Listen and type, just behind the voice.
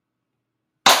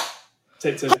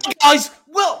Take two. Guys,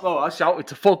 I shouted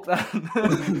to fuck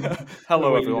that.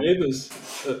 Hello, everyone. Neighbours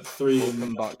at 3.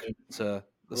 Welcome back to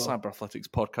the Cyber Athletics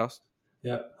podcast.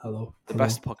 Yeah, hello. The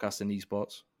best podcast in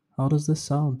esports. How does this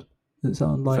sound? Does it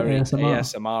sound like Very ASMR?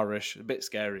 ASMR-ish, a bit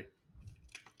scary.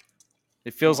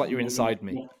 It feels like you're inside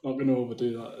me. Not going to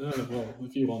overdo that. Well,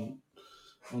 if you want.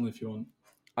 Only if you want.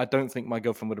 I don't think my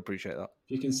girlfriend would appreciate that.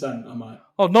 If you consent, I might.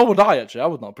 Oh, nor would I, actually. I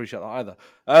would not appreciate that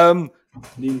either.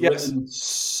 Need written,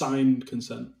 signed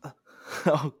consent.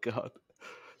 Oh, God.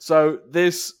 So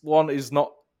this one is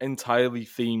not entirely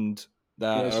themed. There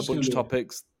are a bunch of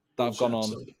topics that have gone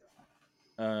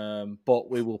on. But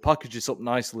we will package this up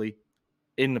nicely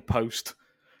in the post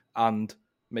and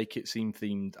make it seem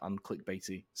themed and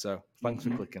clickbaity. So thanks for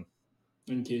clicking.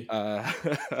 Thank you.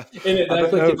 In it, they're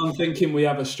clicking on thinking we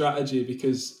have a strategy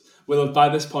because by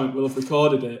this point we'll have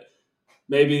recorded it.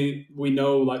 Maybe we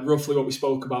know like roughly what we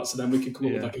spoke about, so then we can come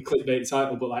up with like a clickbait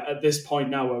title. But like at this point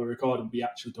now where we're recording, we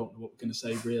actually don't know what we're going to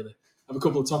say really. I have a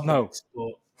couple of topics, but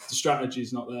the strategy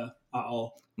is not there at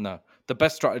all. No. The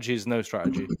best strategy is no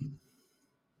strategy.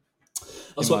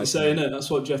 That's what they say, innit?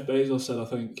 That's what Jeff Bezos said, I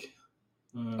think.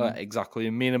 Exactly.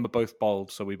 And me and him are both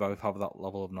bald, so we both have that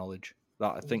level of knowledge.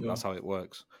 I think that's how it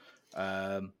works.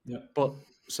 But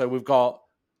so we've got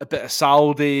a bit of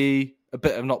Saudi, a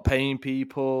bit of not paying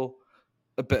people,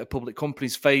 a bit of public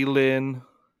companies failing,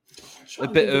 a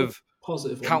bit of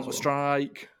positive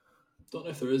Counter-Strike. Don't know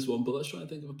if there is one, but let's try and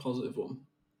think of a positive one.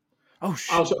 Oh,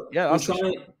 shit.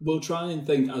 We'll try and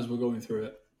think as we're going through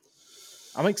it.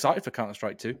 I'm excited for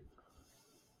Counter-Strike 2.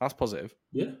 That's positive.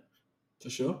 Yeah,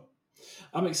 for sure.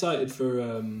 I'm excited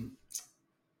for...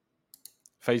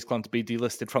 FaZe Clan to be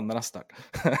delisted from the Nasdaq.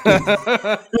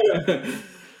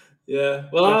 Yeah,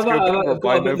 well, I've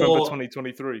got a bit November more,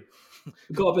 2023.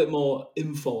 We've got a bit more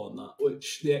info on that,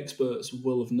 which the experts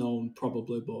will have known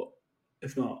probably, but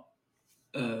if not,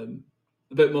 a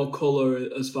bit more colour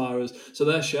as far as... So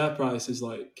their share price is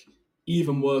like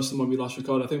even worse than when we last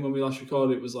recorded. I think when we last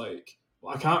recorded, it was like...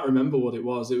 I can't remember what it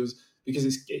was. It was because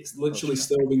it's literally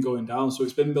still been going down. So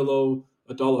it's been below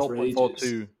 $1 for ages.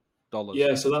 $0.42.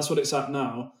 Yeah, so that's what it's at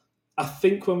now. I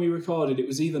think when we recorded, it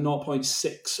was either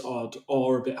 0.6 odd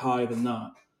or a bit higher than that.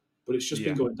 But it's just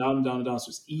been going down and down and down, so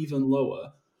it's even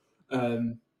lower.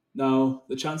 Now,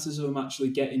 the chances of them actually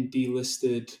getting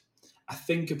delisted, I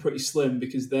think, are pretty slim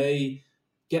because they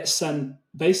get sent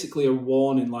basically a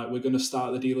warning, like, we're going to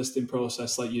start the delisting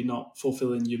process, like you're not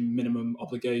fulfilling your minimum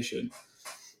obligation.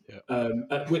 Yeah.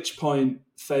 At which point,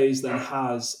 FaZe then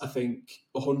has, I think,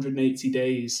 180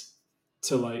 days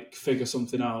to like figure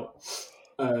something out.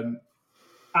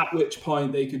 At which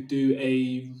point they could do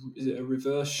a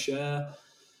reverse share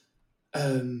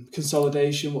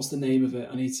consolidation. What's the name of it?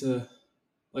 I need to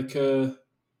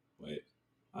wait.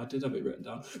 I did have it written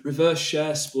down. Reverse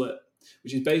share split,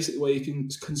 which is basically where you can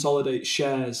consolidate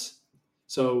shares.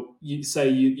 So you say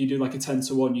you do like a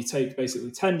 10-1. You take basically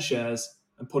 10 shares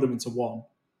and put them into one,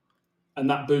 and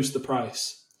that boosts the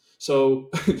price. So,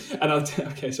 and I'll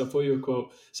put you a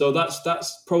quote. So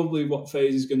that's probably what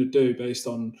FaZe is going to do based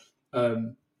on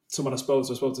someone I spoke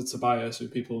to. I spoke to Tobias, who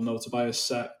people know, Tobias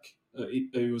Sek,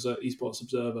 who was an Esports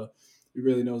Observer, who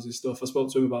really knows his stuff. I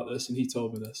spoke to him about this, and he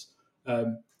told me this.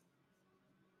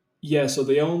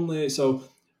 So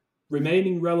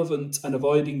remaining relevant and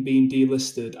avoiding being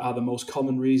delisted are the most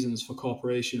common reasons for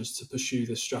corporations to pursue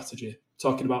this strategy.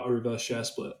 Talking about a reverse share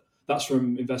split. That's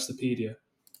from Investopedia.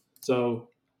 So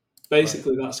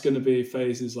basically, that's going to be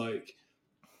FaZe's like,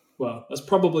 well, that's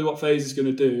probably what FaZe is going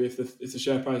to do if the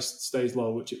share price stays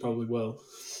low, which it probably will.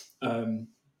 And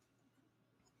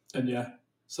yeah,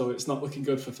 so it's not looking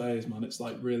good for FaZe, man. It's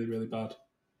like really, really bad.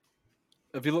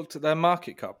 Have you looked at their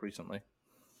market cap recently?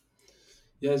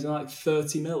 Yeah, it's like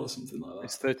 30 mil or something like that.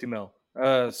 It's 30 mil.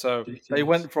 So they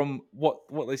went from what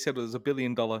they said was $1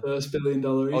 billion. First $1 billion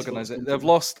organization. They've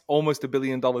lost almost $1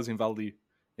 billion in value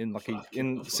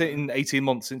in 18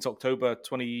 months since October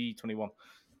 2021.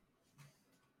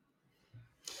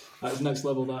 That is next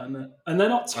level, that, isn't it? And they're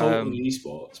not totally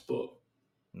esports, but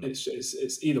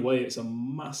it's either way, it's a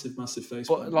massive, massive face.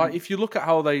 But like, if you look at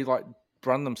how they like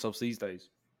brand themselves these days,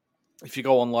 if you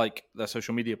go on like their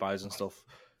social media bios and stuff,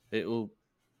 it'll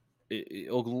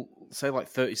say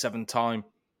like 37-time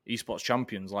esports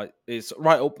champions. Like it's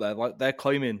right up there. Like they're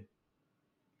claiming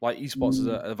like esports is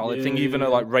a valid thing. Even though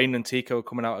like Rain and Tico are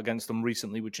coming out against them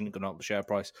recently, which isn't going to help the share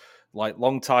price. Like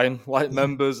long time like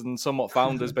members and somewhat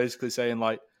founders basically saying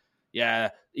like, yeah,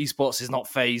 esports is not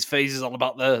FaZe. FaZe is all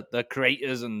about the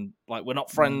creators and like we're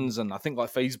not friends. And I think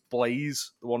like FaZe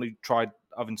Blaze, the one who tried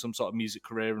having some sort of music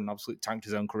career and absolutely tanked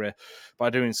his own career by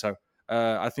doing so.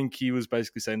 I think he was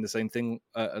basically saying the same thing.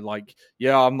 Like,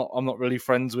 yeah, I'm not really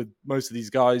friends with most of these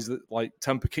guys. That like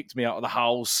Temper kicked me out of the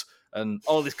house and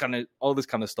all this kind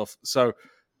of stuff. So,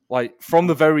 like from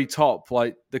the very top,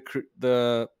 like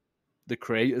the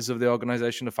creators of the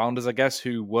organization, the founders, I guess,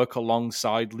 who work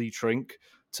alongside Lee Trink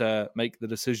to make the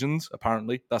decisions.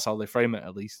 Apparently, that's how they frame it,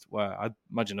 at least. Where I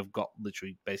imagine have got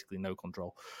literally basically no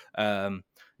control.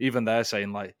 Even they're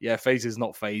saying like, yeah, FaZe is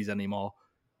not FaZe anymore.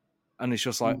 And it's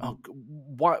just like, oh,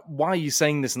 why are you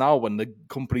saying this now when the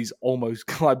company's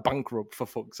almost like bankrupt, for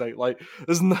fuck's sake? Like,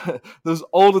 there's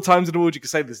all the times in the world you can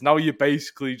say this. Now you're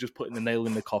basically just putting the nail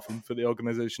in the coffin for the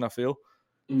organization, I feel.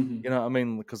 Mm-hmm. You know what I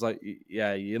mean? Because like,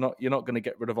 yeah, you're not going to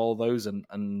get rid of all those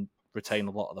and retain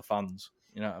a lot of the fans.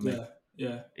 You know what I mean?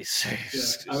 Yeah. It's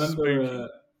I remember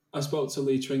I spoke to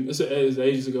Lee Trink. It was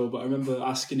ages ago, but I remember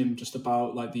asking him just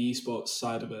about like the esports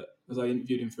side of it, because I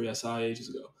interviewed him for ESI ages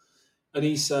ago, and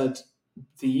he said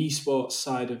the esports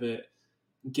side of it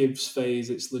gives FaZe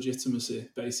its legitimacy,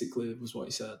 basically, was what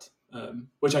he said.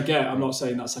 Which I get. I'm not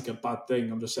saying that's like a bad thing.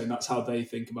 I'm just saying that's how they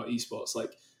think about esports.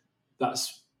 Like,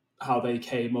 that's how they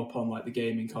came up on like the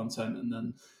gaming content and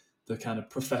then the kind of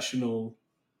professional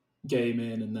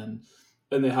gaming, and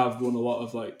they have won a lot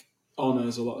of like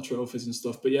honors, a lot of trophies and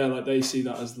stuff. But yeah, like they see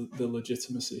that as the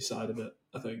legitimacy side of it,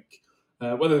 I think.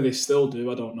 Whether they still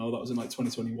do, I don't know. That was in like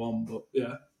 2021, but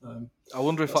yeah. I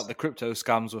wonder if like the crypto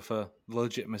scams were for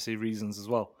legitimacy reasons as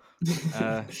well.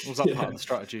 Was that part of the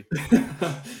strategy?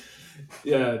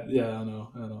 Yeah, I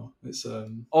know. It's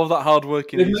all that hard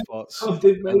work in esports.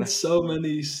 They've made so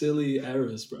many silly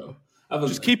errors, bro.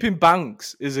 Just keeping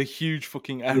banks is a huge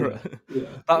fucking error.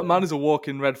 That man is a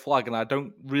walking red flag, and I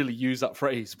don't really use that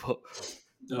phrase, but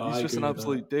he's just an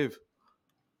absolute div.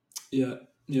 Yeah.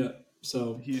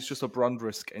 So he's just a brand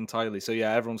risk entirely. So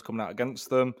yeah, everyone's coming out against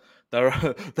them. They're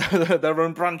their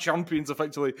own brand champions,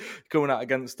 effectively coming out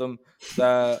against them.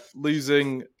 They're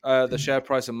losing the share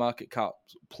price and market cap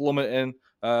plummeting.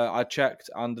 I checked,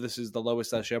 and this is the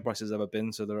lowest their share price has ever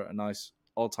been. So they're at a nice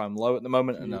all-time low at the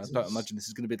moment, and I don't imagine this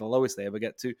is going to be the lowest they ever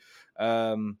get to.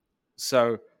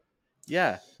 So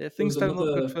yeah, things don't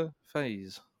look good for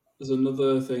FaZe. There's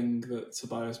another thing that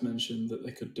Tobias mentioned that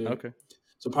they could do. Okay.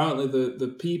 So apparently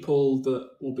the people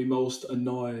that will be most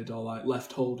annoyed or like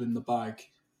left holding the bag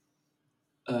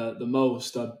the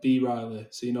most are B. Riley.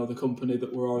 So the company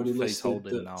that we're already listed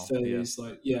that now. FaZe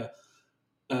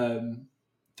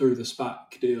through the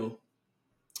SPAC deal.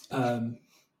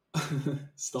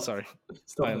 Stop. Sorry,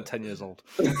 Stop I am 10 years old.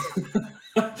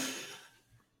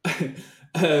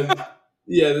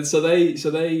 So they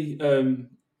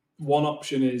one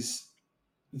option is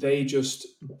they just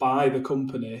buy the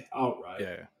company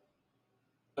outright.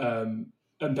 And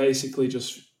basically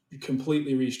just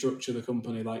completely restructure the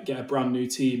company, like get a brand new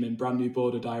team and brand new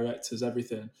board of directors,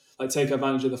 everything. Like take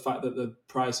advantage of the fact that the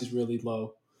price is really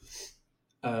low.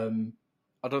 I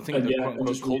don't think the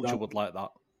quote-unquote culture would like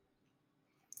that.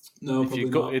 No, if you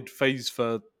gutted FaZe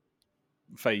for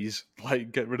FaZe,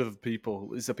 like get rid of the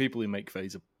people. It's the people who make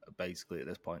FaZe basically at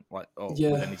this point, like with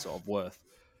any sort of worth.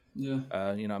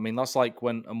 Yeah. You know what I mean? That's like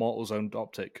when Immortals owned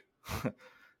Optic.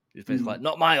 It's basically like,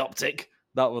 not my Optic.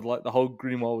 That would like the whole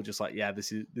green wall would just like, yeah,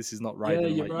 this is not right.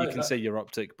 Yeah, like, right. You can say you're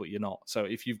Optic, but you're not. So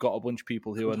if you've got a bunch of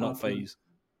people who are not FaZe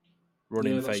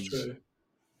running FaZe, true.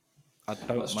 I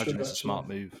don't imagine it's a smart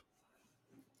move.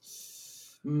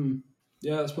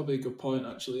 Yeah, that's probably a good point,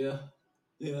 actually.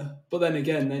 Yeah. But then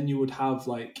again, then you would have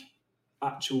like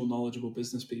actual knowledgeable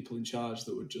business people in charge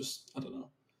that would just, I don't know,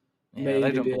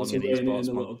 maybe be able to rein it in a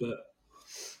little bit.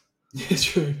 Yeah,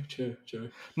 true.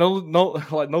 No,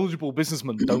 like knowledgeable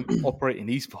businessmen don't operate in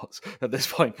esports at this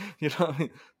point. You know what I mean?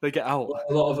 They get out. Well,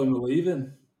 a lot of them are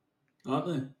leaving, aren't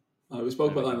they? Like we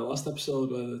spoke about that in the last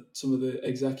episode, where some of the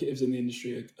executives in the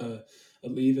industry are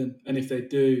leaving, and if they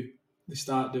do, they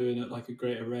start doing it like a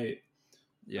greater rate.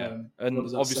 Yeah, and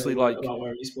obviously, like about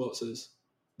where esports is,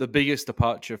 the biggest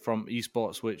departure from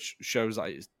esports, which shows that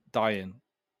it's dying,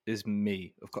 is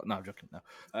me. No, I'm joking. No,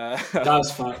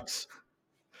 that's facts.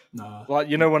 Nah. Like,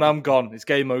 when I'm gone, it's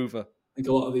game over. I think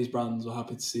a lot of these brands were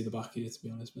happy to see the back of you, to be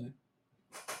honest, mate.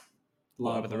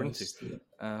 Whatever they're into.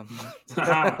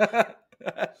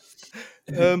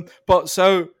 But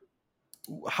so,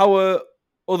 how are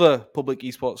other public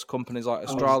esports companies like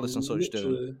Astralis and such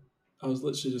doing? I was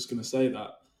literally just going to say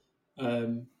that.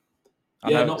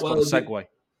 Not well. Segue.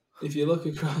 If you look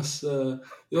across,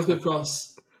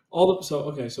 all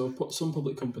the so put some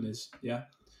public companies. Yeah,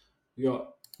 we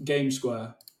got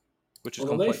GameSquare, which is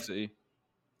Complexity.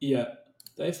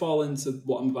 They fall into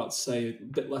what I'm about to say a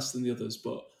bit less than the others,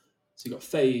 but so you got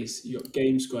FaZe, you got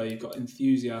GameSquare, you've got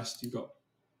Enthusiast, you've got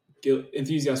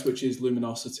Enthusiast, which is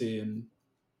Luminosity and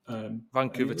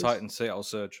Vancouver Titans, Seattle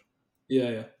Surge.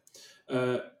 Yeah.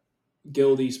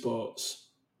 Guild Esports,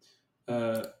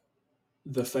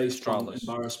 the face plant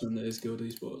embarrassment that is Guild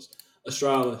Esports,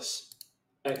 Astralis,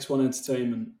 X1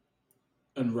 Entertainment,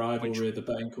 and Rivalry, the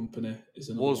betting company, is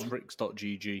another was one.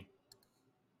 Rix.gg.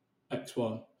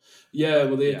 X1. Yeah,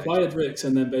 well, they acquired Rix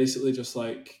and then basically just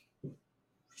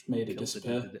made it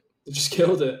disappear. They just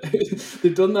killed it.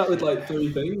 They've done that with like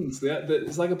 3 things.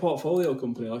 It's like a portfolio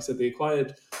company. Like I said, they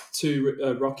acquired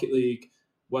 2 Rocket League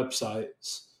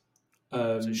websites.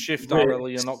 Shift,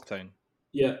 RLE, and Octane.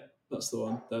 Yeah, that's the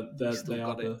one. They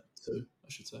are the 2, I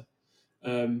should say.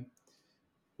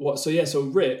 So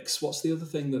Rix, what's the other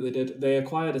thing that they did? They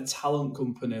acquired a talent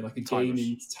company, like a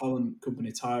gaming talent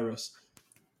company, Tyrus,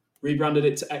 rebranded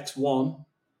it to X1,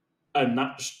 and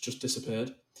that just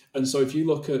disappeared. And so if you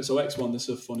look at X1, this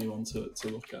is a funny one to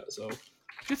look at. So, do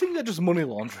you think they're just money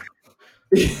laundering?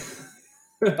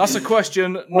 That's a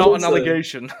question, not an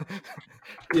allegation.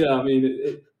 Yeah, I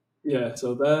mean,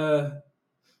 so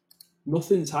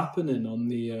nothing's happening on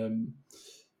the.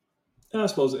 I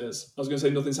suppose it is. I was going to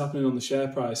say nothing's happening on the share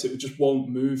price. It just won't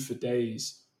move for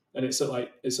days, and it's at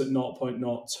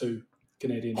 0.02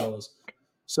 Canadian dollars.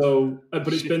 So,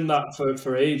 but it's been that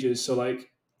for ages. So,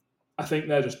 I think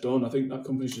they're just done. I think that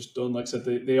company's just done. Like I said,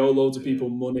 they owe loads of people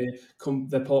money.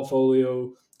 Their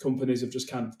portfolio companies have just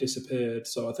kind of disappeared.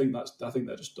 So I think they're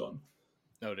just done.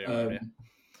 No, they are.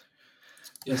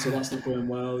 Yeah, so that's not going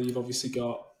well. You've obviously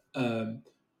got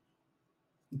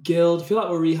Guild. I feel like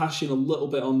we're rehashing a little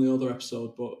bit on the other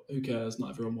episode, but who cares? Not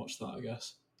everyone watched that, I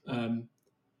guess.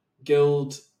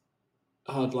 Guild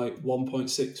had like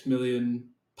 £1.6 million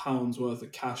worth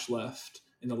of cash left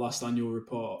in the last annual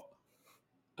report.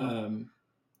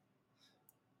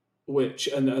 Which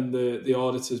and the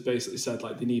auditors basically said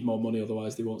like they need more money,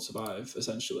 otherwise they won't survive,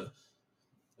 essentially.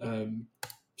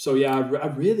 So yeah, I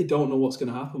really don't know what's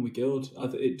going to happen with Guild.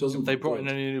 It doesn't. Have they brought in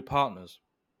any new partners?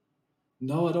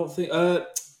 No, I don't think.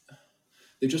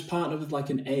 They just partnered with like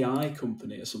an AI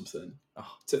company or something.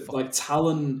 Like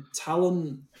talent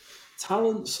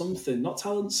something, not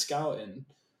talent scouting.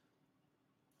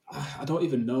 I don't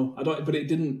even know. But it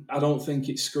didn't. I don't think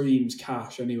it screams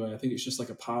cash anyway. I think it's just like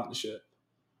a partnership.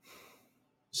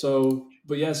 So,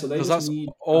 but yeah, so they just that's need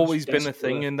always been a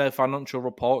thing in their financial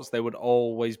reports. They would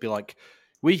always be like,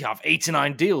 "We have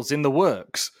 89 deals in the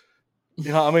works."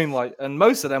 You know what I mean? Like, and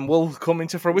most of them will come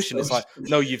into fruition. It's like,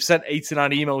 no, you've sent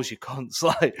 89 emails, you cunts.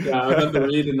 Like, yeah, I remember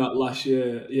reading that last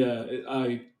year. Yeah,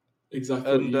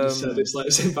 exactly what you just said.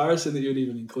 It's embarrassing that you would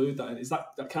even include that.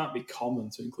 That can't be common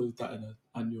to include that in an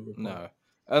annual report. No,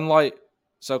 and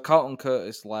so Carlton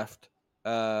Curtis left.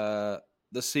 The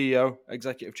CEO,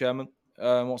 executive chairman.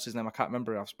 What's his name? I can't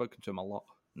remember. I've spoken to him a lot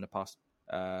in the past.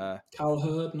 Cal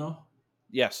Hurd, no?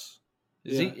 Yes.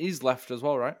 He's left as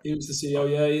well, right? He was the CEO,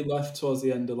 yeah. He left towards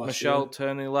the end of last year. Michelle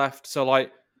Turney left. So,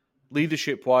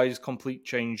 leadership-wise, complete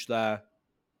change there.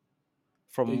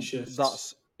 From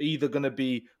that's either going to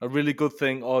be a really good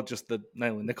thing or just the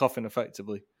nail in the coffin,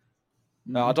 effectively.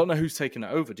 Mm-hmm. I don't know who's taking it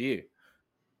over, do you?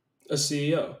 A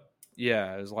CEO?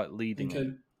 Yeah, it was leading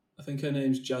it. I think her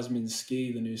name's Jasmine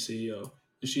Ski, the new CEO.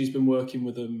 She's been working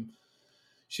with them.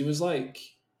 She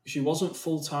wasn't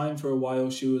full-time for a while.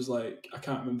 She was I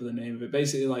can't remember the name of it.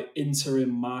 Basically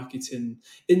interim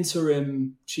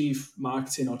chief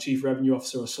marketing or chief revenue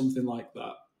officer or something like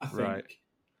that, I think.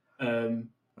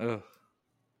 Right.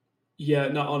 Yeah,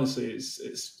 no, honestly,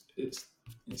 it's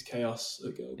chaos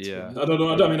at Guild. Yeah. I don't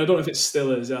know. I don't know if it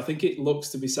still is. I think it looks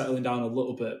to be settling down a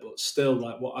little bit, but still,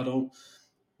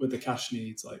 with the cash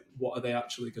needs, what are they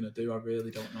actually going to do? I really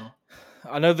don't know.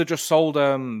 I know they just sold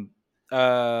a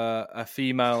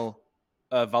female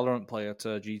Valorant player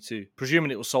to G2, presuming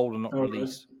it was sold and not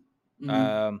released. Right.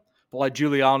 Mm-hmm. But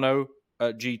Giuliano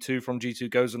at G2 from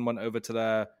G2 goes and went over to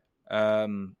their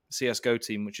CSGO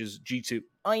team, which is G2.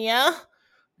 Oh yeah,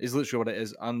 is literally what it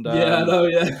is. And I know,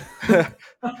 yeah.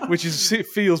 Which it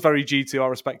feels very G2. I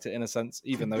respect it in a sense,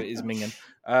 even though it is minging.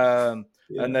 And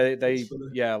they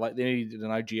needed an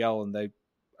IGL and they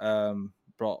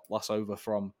brought Lass over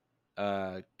from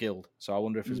Guild. So I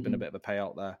wonder if there's been a bit of a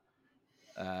payout there,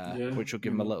 which will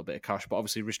give them a little bit of cash. But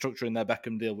obviously restructuring their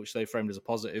Beckham deal, which they framed as a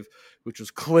positive, which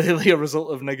was clearly a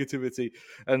result of negativity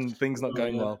and things not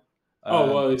going well.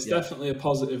 It's definitely a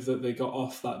positive that they got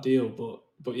off that deal,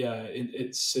 but yeah,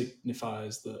 it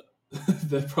signifies that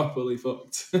they're properly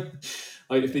fucked.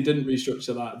 If they didn't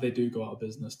restructure that, they do go out of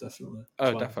business, definitely.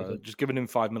 Oh, definitely. Just giving him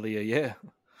 $5 million a year.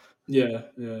 Yeah,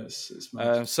 it's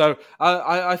mad. So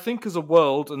I think as a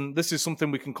world, and this is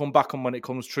something we can come back on when it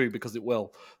comes true, because it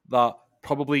will, that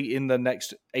probably in the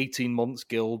next 18 months,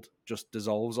 Guild just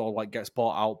dissolves or like gets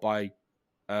bought out by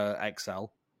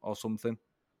Excel or something.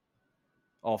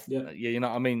 Or you know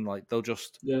what I mean? Like they'll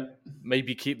just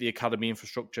maybe keep the academy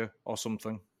infrastructure or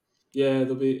something. Yeah,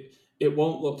 it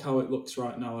won't look how it looks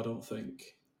right now, I don't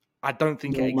think. I don't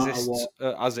think it exists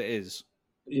as it is.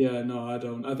 Yeah, no, I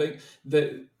don't. I think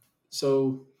that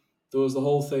so there was the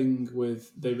whole thing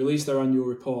with they released their annual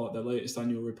report, their latest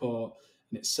annual report,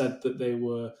 and it said that they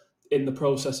were in the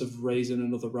process of raising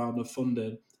another round of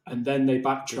funding, and then they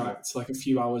backtracked like a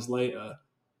few hours later.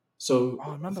 So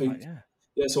I remember that, yeah.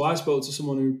 Yeah, so I spoke to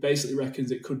someone who basically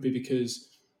reckons it could be because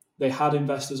they had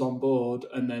investors on board,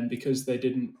 and then because they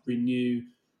didn't renew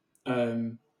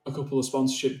a couple of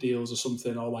sponsorship deals or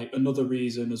something, or like another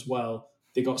reason as well,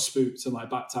 they got spooked and like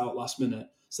backed out last minute.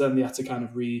 So then they had to kind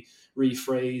of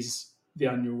rephrase the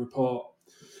annual report.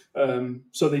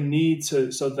 So they need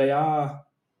to. So they are,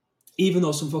 even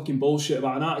though some fucking bullshit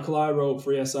about an article I wrote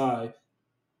for ESI,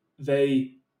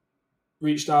 they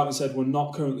reached out and said we're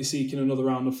not currently seeking another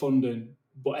round of funding,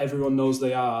 but everyone knows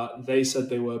they are. They said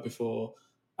they were before,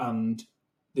 and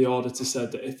the auditor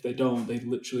said that if they don't, they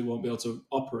literally won't be able to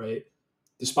operate.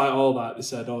 Despite all that, they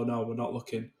said, "Oh no, we're not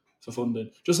looking for funding."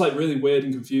 Just like really weird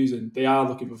and confusing. They are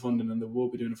looking for funding, and they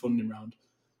will be doing a funding round.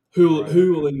 Who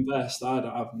will invest? I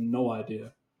have no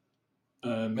idea.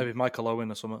 Maybe Michael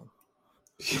Owen or something.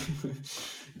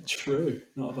 True,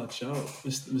 not a bad shout,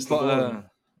 Mr.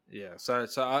 Yeah, so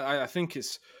I think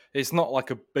it's not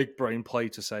like a big brain play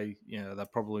to say, you know, they're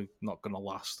probably not going to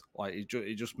last. Like it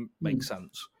just makes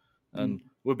sense, and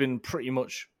we've been pretty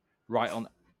much right on.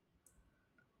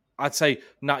 I'd say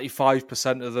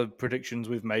 95% of the predictions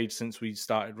we've made since we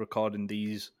started recording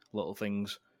these little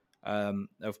things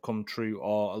have come true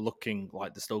or are looking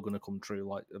like they're still going to come true.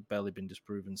 Like they've barely been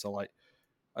disproven. So like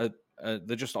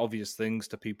they're just obvious things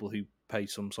to people who pay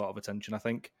some sort of attention, I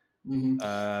think. Mm-hmm.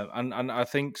 And I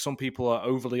think some people are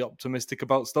overly optimistic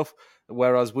about stuff,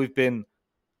 whereas we've been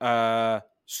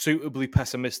suitably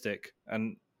pessimistic,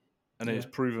 and it's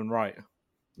proven right.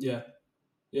 Yeah,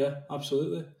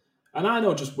 absolutely. And I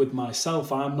know just with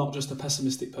myself, I'm not just a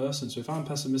pessimistic person. So if I'm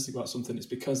pessimistic about something, it's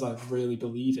because I really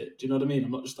believe it. Do you know what I mean?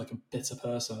 I'm not just like a bitter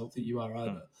person. I don't think you are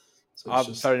either. So I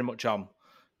very much am.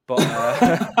 But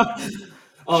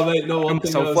oh mate, no, one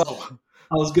thing I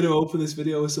was going to open this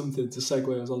video with something to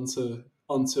segue us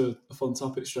onto a fun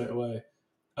topic straight away.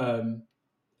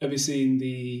 Have you seen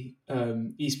the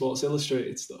Esports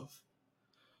Illustrated stuff?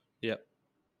 Yep.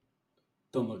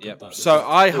 Don't look at that. So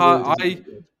I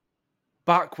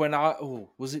back when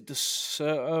was it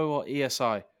Desserto or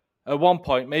ESI? At one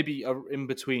point, maybe in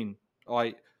between,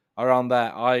 like around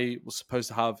there, I was supposed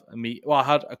to have I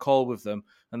had a call with them,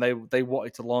 and they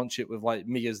wanted to launch it with like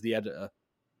me as the editor.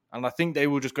 And I think they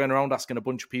were just going around asking a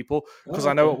bunch of people, because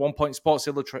I know at one point Sports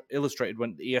Illustrated,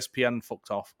 when ESPN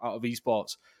fucked off out of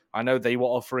esports, I know they were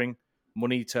offering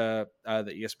money to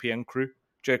the ESPN crew,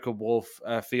 Jacob Wolf,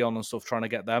 Theon and stuff, trying to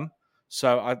get them.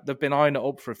 So they've been eyeing it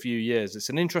up for a few years. It's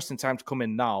an interesting time to come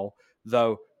in now,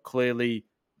 though clearly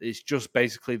it's just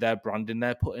basically their branding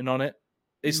they're putting on it.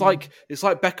 It's like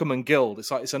Beckham and Guild.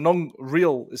 It's a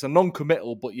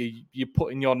non-committal, but you're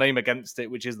putting your name against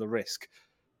it, which is the risk.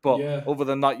 But other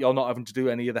than that, you're not having to do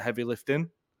any of the heavy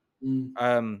lifting.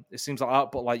 It seems like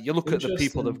that. But like you look at the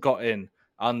people they've got in,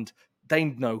 and they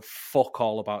know fuck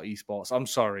all about esports. I'm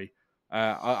sorry.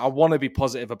 I want to be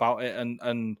positive about it,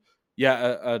 and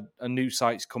a new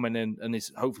site's coming in and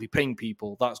is hopefully paying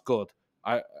people. That's good.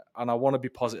 I want to be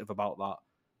positive about that.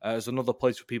 There's another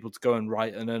place for people to go and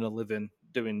write and earn a living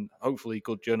doing hopefully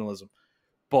good journalism.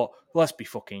 But let's be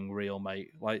fucking real,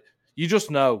 mate. Like, you just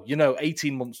know,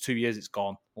 18 months, 2 years, it's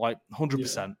gone. Like,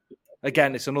 100%.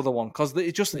 Again, it's another one. Because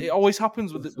it always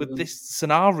happens with this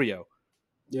scenario.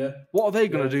 Yeah. What are they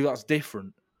going to do that's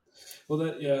different?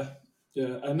 Well, yeah.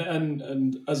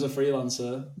 And as a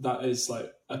freelancer, that is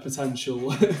like a potential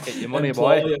get your money,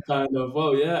 boy. Kind of.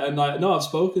 Well, yeah. And like, no, I've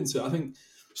spoken to, I think...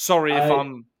 Sorry if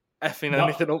I'm effing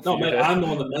anything up for you. No, mate, I'm the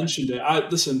one that mentioned it.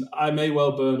 Listen, I may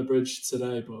well burn a bridge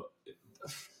today,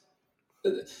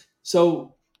 but...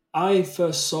 So... I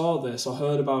first saw this, I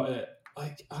heard about it,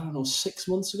 like, I don't know, 6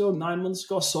 months ago, 9 months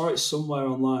ago. I saw it somewhere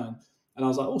online. And I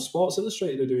was like, oh, Sports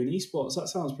Illustrated are doing esports. That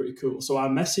sounds pretty cool. So I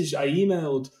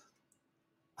emailed,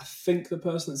 I think the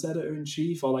person that's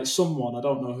editor-in-chief, or like someone, I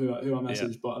don't know who I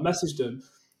messaged, but I messaged him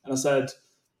and I said,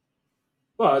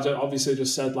 well, I obviously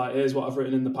just said, like, here's what I've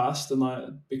written in the past, and like,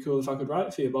 it'd be cool if I could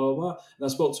write for you, blah, blah, blah. And I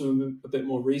spoke to him a bit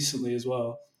more recently as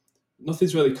well.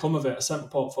 Nothing's really come of it. I sent a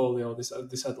portfolio. They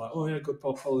said like, oh yeah, good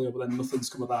portfolio, but then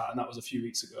nothing's come of that, and that was a few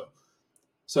weeks ago.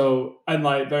 So, and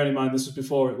like, bearing in mind, this was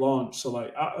before it launched. So,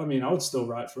 like, I mean, I would still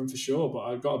write for him for sure, but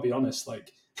I've got to be honest.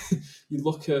 Like, you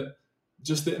look at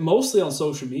mostly on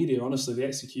social media, honestly, the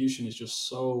execution is just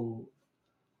so,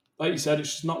 like you said,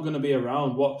 it's just not going to be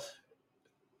around. What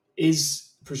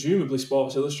is presumably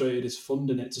Sports Illustrated is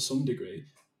funding it to some degree.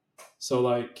 So,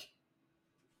 like,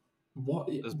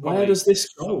 where does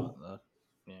this go?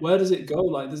 Yeah. Where does it go?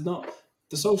 Like,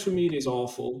 the social media is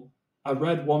awful. I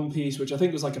read one piece, which I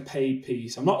think was like a paid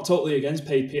piece. I'm not totally against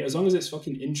paid piece, as long as it's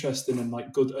fucking interesting and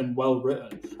like good and well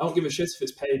written. I don't give a shit if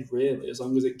it's paid, really, as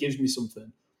long as it gives me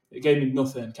something. It gave me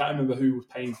nothing. Can't remember who was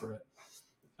paying for it.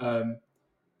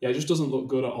 It just doesn't look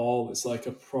good at all. It's like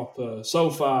a proper.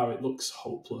 So far, it looks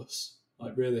hopeless,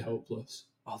 like really hopeless.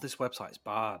 Oh, this website is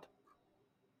bad.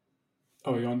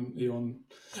 Oh, are you on?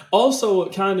 Also,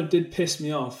 what kind of did piss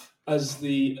me off as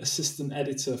the assistant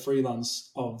editor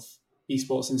freelance of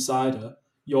Esports Insider,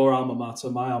 your alma mater,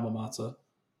 my alma mater,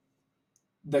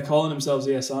 they're calling themselves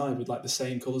ESI with like the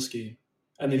same colour scheme,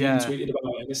 and they've even tweeted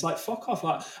about it. And it's like, fuck off!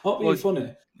 Like, not being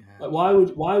funny. Yeah. Like,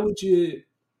 why would you?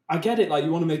 I get it. Like,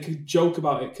 you want to make a joke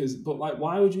about it, but like,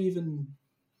 why would you even?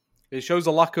 It shows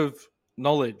a lack of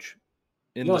knowledge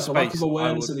in the space. A lack of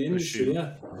awareness of the industry.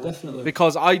 Yeah, definitely.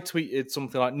 Because I tweeted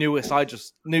something like new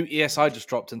ESI just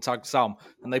dropped and tagged Sam,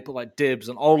 and they put like dibs,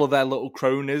 and all of their little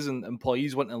cronies and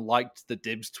employees went and liked the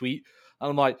dibs tweet. And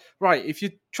I'm like, right, if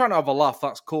you're trying to have a laugh,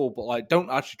 that's cool, but like, don't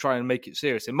actually try and make it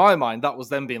serious. In my mind, that was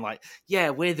them being like, yeah,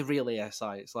 we're the real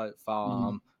ESI. It's like,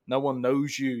 no one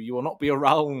knows you. You will not be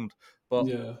around. But,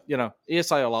 you know,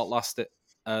 ESI will outlast it.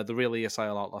 The real ESI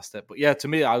will outlast it. But yeah, to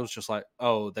me, I was just like,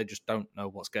 oh, they just don't know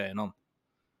what's going on.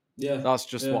 Yeah, that's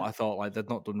just what I thought. Like, they'd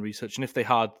not done research. And if they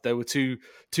had, they were too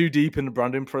deep in the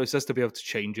branding process to be able to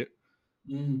change it.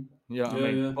 Mm. You know what I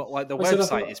mean? Yeah. But like the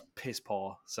website is piss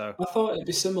poor. So I thought it'd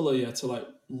be similar, to like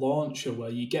Launcher, where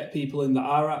you get people in that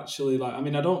are actually like. I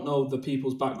mean, I don't know the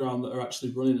people's background that are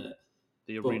actually running it.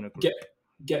 The Arena Group.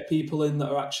 Get people in that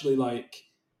are actually like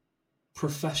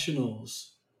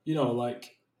professionals. You know,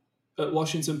 like at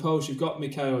Washington Post, you've got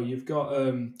Mikhail, you've got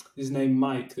his name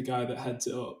Mike, the guy that heads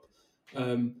it up.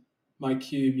 Mike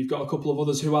Hume, you've got a couple of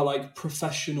others who are like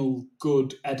professional,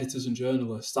 good editors and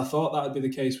journalists. I thought that would be the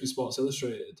case with Sports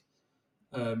Illustrated.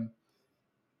 To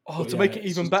make it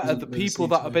even better, the people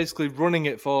that are basically running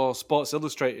it for Sports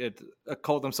Illustrated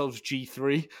call themselves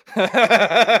G3.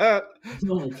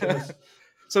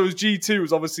 So as G2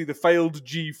 was obviously the failed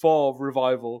G4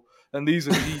 revival, and these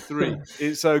are G3.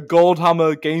 It's a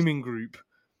Goldhammer Gaming Group.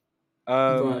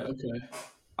 Right, okay.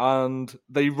 And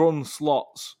they run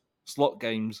slot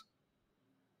games.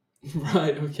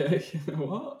 Right, okay.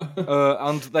 What?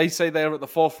 And they say they're at the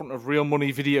forefront of real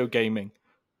money video gaming,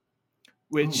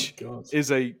 which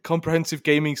is a comprehensive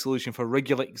gaming solution for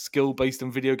regulated skill-based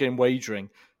and video game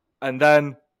wagering. And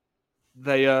then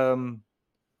they've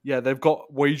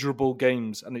got wagerable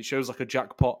games, and it shows like a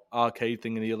jackpot arcade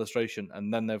thing in the illustration.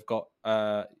 And then they've got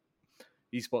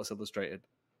Esports Illustrated.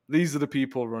 These are the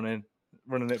people running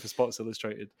it for Sports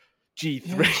Illustrated.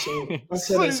 G3.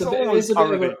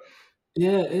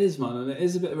 Yeah, so it is, man, and it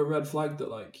is a bit of a red flag that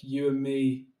like you and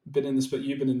me you've been in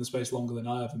the space longer than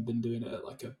I have and been doing it at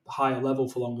like a higher level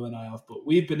for longer than I have, but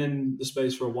we've been in the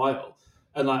space for a while,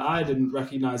 and like I didn't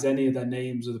recognize any of their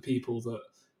names of the people that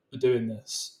are doing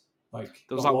this. Like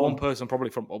there was like one person probably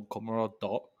from Upcomer or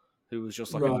Dot who was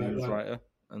just like a news writer,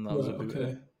 and that was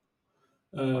okay.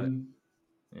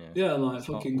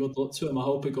 Fucking good luck to him. I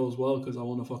hope it goes well because I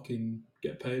want to fucking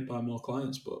get paid by more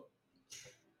clients, but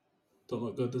don't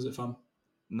look good, does it, fam?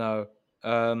 No.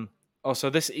 So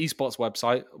this esports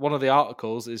website, one of the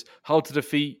articles is how to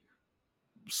defeat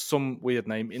some weird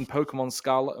name in Pokemon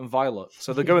Scarlet and Violet.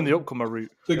 So they're going the Upcomer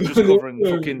route. They're just covering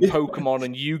fucking Pokemon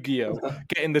and Yu-Gi-Oh!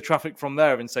 Getting the traffic from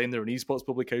there and saying they're an esports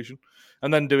publication.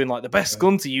 And then doing like the best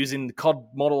gun to use in COD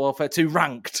Modern Warfare 2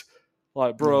 ranked.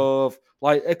 Like, bro.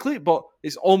 Like, a clip, but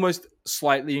it's almost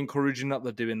slightly encouraging that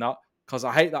they're doing that because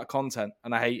I hate that content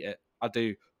and I hate it. I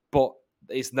do. But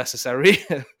it's necessary.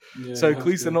 So at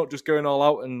least they're not just going all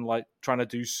out and like trying to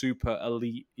do super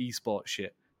elite esports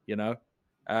shit, you know?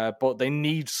 But they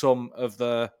need some of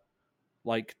the,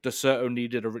 like, Deserto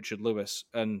needed a Richard Lewis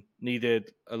and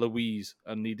needed a Louise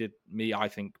and needed me, I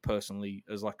think, personally,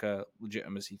 as like a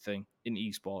legitimacy thing in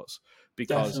esports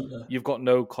because you've got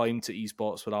no claim to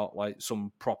esports without like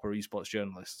some proper esports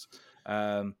journalists.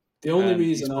 The only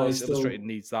reason Illustrated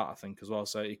needs that, I think, as well.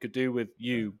 So it could do with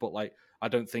you, but like, I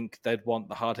don't think they'd want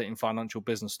the hard-hitting financial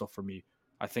business stuff from you.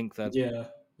 I think they'd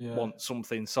want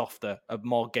something softer,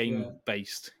 more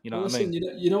game-based. You know what I mean?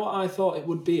 You know what I thought it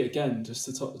would be, again, just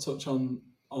to touch on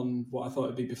what I thought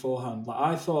it'd be beforehand. Like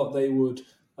I thought they would,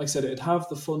 like I said, it'd have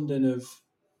the funding of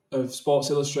of Sports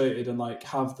Illustrated and like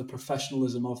have the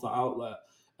professionalism of that outlet.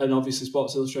 And obviously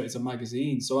Sports Illustrated is a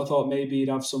magazine. So I thought maybe he'd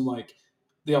have some like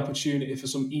the opportunity for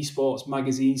some esports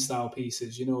magazine style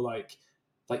pieces,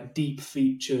 like deep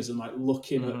features and like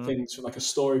looking at things from like a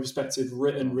story perspective,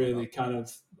 written really kind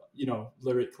of,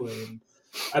 lyrically.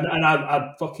 And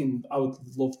I would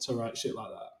love to write shit like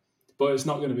that. But it's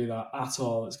not going to be that at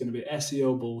all. It's going to be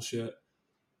SEO bullshit.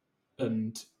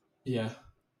 And yeah.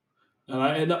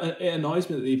 And it annoys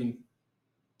me that they even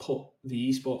put the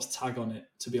esports tag on it,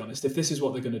 to be honest. If this is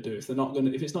what they're going to do, if it's not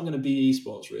going to be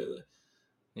esports really.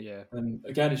 Yeah. And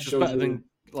again, it's just better than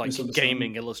like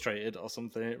Gaming Illustrated or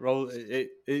something.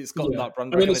 It's got that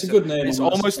brand. I mean, it's a good name. It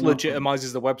almost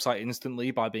legitimizes the website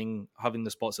instantly by having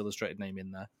the Sports Illustrated name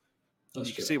in there.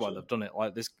 You can see why they've done it.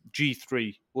 Like this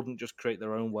G3 wouldn't just create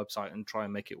their own website and try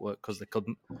and make it work because they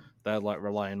couldn't. They're like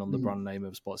relying on the brand name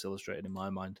of Sports Illustrated in my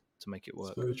mind to make it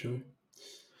work. It's very true.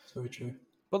 It's very true.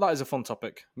 But that is a fun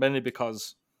topic, mainly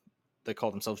because they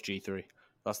call themselves G3.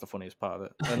 That's the funniest part of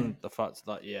it. And the fact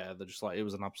that, they're just like, it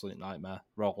was an absolute nightmare.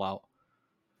 Roll out.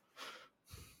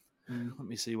 Let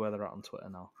me see where they're at on Twitter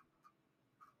now.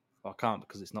 Well, I can't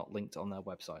because it's not linked on their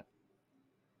website.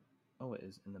 Oh, it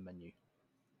is in the menu.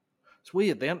 It's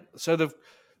weird.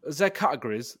 As their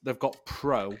categories, they've got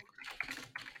pro,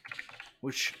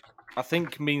 which I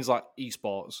think means like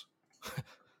esports.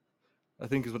 I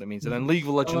think is what it means. And then League of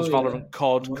Legends, Valorant,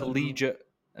 COD, Collegiate,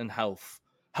 and Health.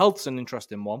 Health's an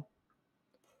interesting one.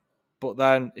 But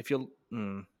then if you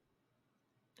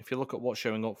look at what's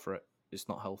showing up for it, it's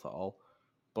not Health at all.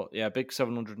 But yeah, big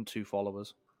 702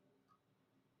 followers.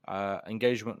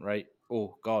 Engagement rate,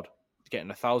 oh God, getting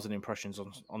 1,000 impressions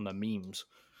on their memes.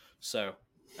 So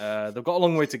they've got a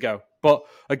long way to go. But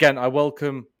again, I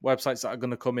welcome websites that are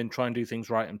going to come in, try and do things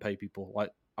right and pay people.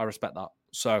 Like, I respect that.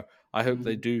 So I hope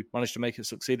they do manage to make it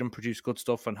succeed and produce good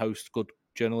stuff and host good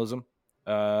journalism.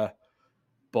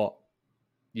 But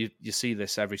you see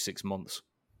this every 6 months.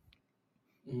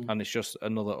 And it's just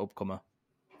another upcomer,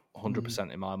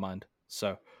 100% in my mind.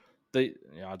 So, I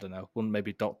don't know. Wouldn't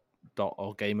maybe Dot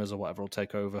or Gamers or whatever will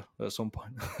take over at some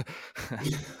point.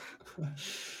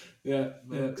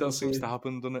 That seems to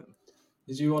happen, doesn't it?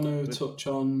 Did you want to touch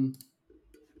on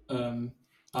Adam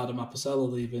Apicella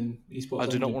leaving esports? I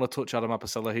do not want to touch Adam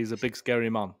Apicella. He's a big, scary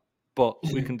man. But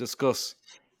we can discuss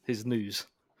his news.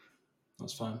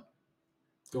 That's fine.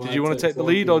 Did you want to take the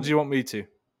lead, or do you want me to?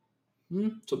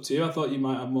 It's up to you. I thought you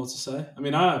might have more to say. I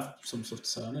mean, I have some stuff to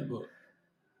say on it, but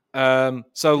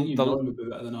so I think you know him a bit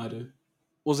better than I do.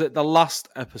 Was it the last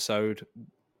episode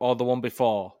or the one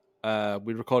before?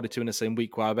 We recorded 2 in the same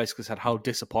week, where I basically said how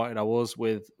disappointed I was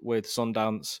with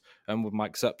Sundance and with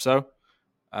Mike Sepso.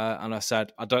 And I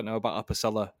said, I don't know about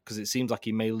Apicella because it seems like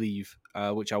he may leave,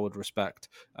 which I would respect.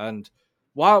 And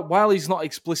while he's not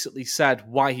explicitly said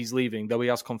why he's leaving, though he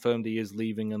has confirmed he is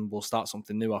leaving and will start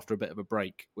something new after a bit of a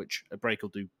break, which a break will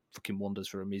do fucking wonders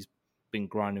for him. He's been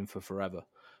grinding for forever.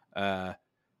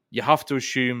 You have to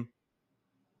assume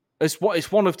it's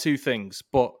one of two things.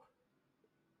 But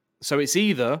so it's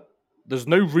either there's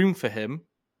no room for him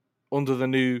under the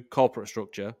new corporate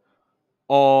structure,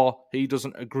 or he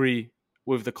doesn't agree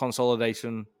with the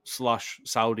consolidation /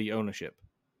 Saudi ownership.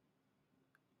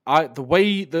 The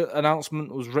way the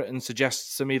announcement was written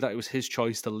suggests to me that it was his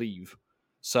choice to leave.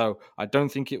 So I don't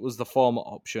think it was the former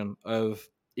option of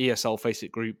ESL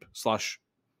Faceit Group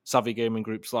 / Savvy Gaming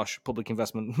Group / Public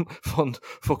Investment Fund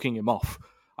fucking him off.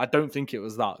 I don't think it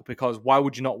was that, because why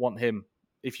would you not want him?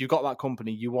 If you've got that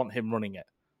company, you want him running it.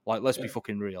 Like, let's be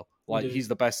fucking real. Like, he's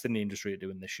the best in the industry at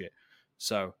doing this shit.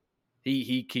 So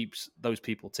he keeps those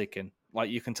people ticking. Like,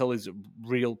 you can tell he's a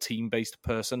real team-based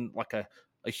person, like a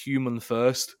human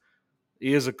first.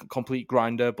 He is a complete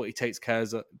grinder, but he takes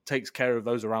care of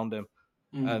those around him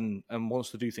and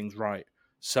wants to do things right.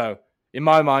 So, in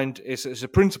my mind, it's a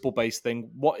principle-based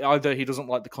thing. Either he doesn't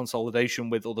like the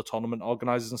consolidation with other tournament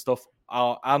organisers and stuff,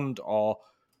 or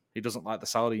he doesn't like the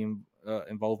Saudi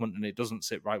involvement and it doesn't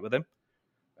sit right with him.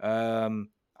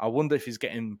 I wonder if he's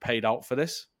getting paid out for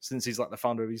this, since he's like the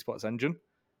founder of Esports Engine.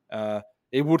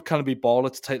 It would kind of be baller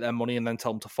to take their money and then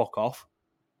tell them to fuck off.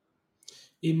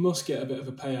 He must get a bit of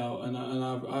a payout, and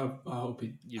I hope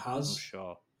he has. I'm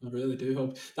sure. I really do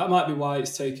hope. That might be why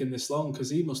it's taken this long,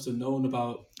 because he must have known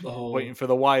about the whole... Waiting for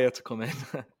the wire to come in.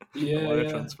 Yeah, wire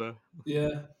transfer.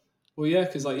 Yeah. Well, yeah,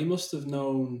 because like he must have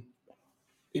known...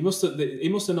 He must have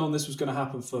known this was going to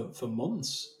happen for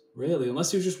months, really,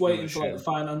 unless he was just waiting for like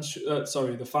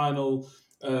the final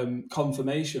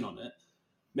confirmation on it.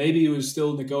 Maybe he was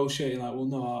still negotiating, like, well,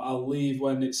 no, I'll leave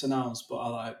when it's announced, but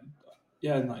I'll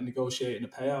negotiating a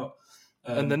payout.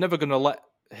 And they're never going to let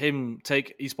him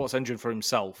take Esports Engine for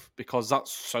himself because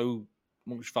that's so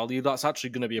much value. That's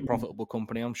actually going to be a profitable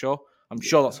company, I'm sure. I'm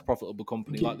sure that's a profitable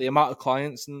company. Like the amount of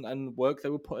clients and work they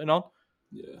were putting on.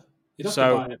 Yeah. He'd have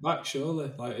to buy it back,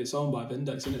 surely. Like, it's owned by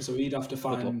Vindex, isn't it? So he'd have to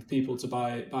find people to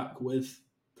buy it back with,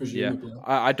 presumably. Yeah.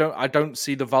 I don't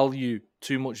see the value,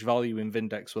 too much value in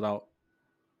Vindex without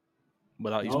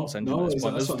Esports Engine at this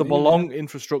point. There's the Belong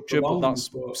infrastructure, but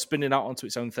that's spinning out onto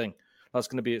its own thing. That's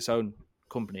going to be its own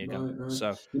company again. Right.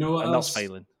 So, you know what and else? That's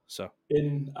failing. So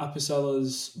in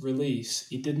Apicella's release,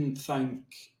 he didn't thank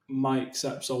Mike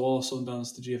Sepso or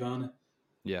Sundance to Giovanni.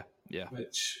 Yeah.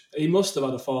 Which he must have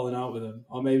had a falling out with him,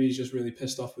 or maybe he's just really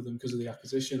pissed off with him because of the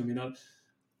acquisition. I mean,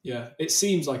 it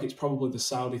seems like it's probably the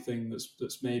Saudi thing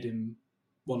that's made him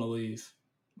want to leave.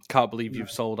 Can't believe you've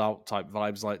sold out type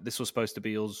vibes. Like, this was supposed to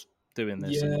be us doing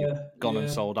this, and you've gone and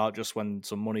sold out just when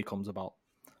some money comes about.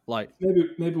 Like,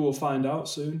 maybe we'll find out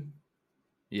soon.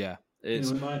 Yeah,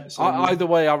 it's either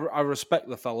way. I respect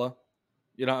the fella.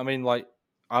 You know what I mean? Like,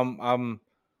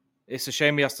 it's a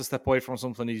shame he has to step away from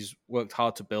something he's worked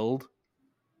hard to build,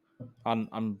 and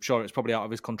I'm sure it's probably out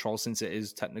of his control since it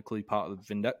is technically part of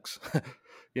Vindex.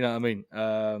 You know what I mean?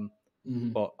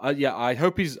 But I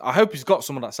hope he's got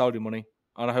some of that Saudi money,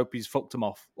 and I hope he's fucked him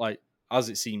off, like as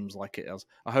it seems like it has.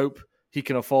 I hope he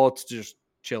can afford to just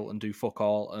chill and do fuck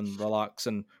all and relax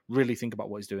and really think about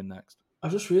what he's doing next. I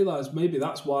just realised maybe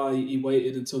that's why he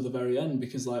waited until the very end,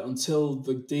 because like until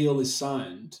the deal is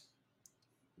signed,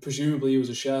 presumably he was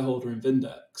a shareholder in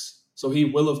Vindex, so he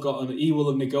will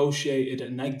have negotiated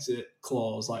an exit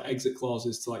clause, like exit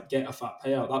clauses to like get a fat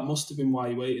payout. That must have been why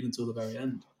he waited until the very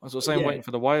end. I was saying waiting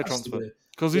for the wire transfer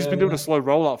because he's been doing a slow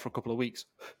rollout for a couple of weeks.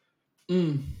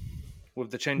 With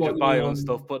the change of bio and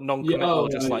stuff, but non-committal,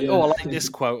 I like this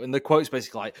quote, and the quote's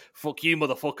basically like, "Fuck you,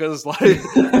 motherfuckers!" Like,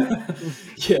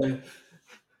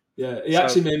 yeah. He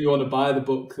actually made me want to buy the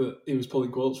book that he was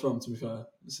pulling quotes from. To be fair,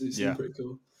 it seemed pretty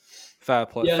cool. Fair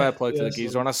play to the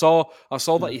geezer. And I saw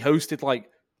that he hosted like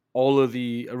all of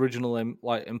the original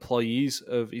employees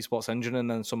of Esports Engine,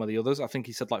 and then some of the others. I think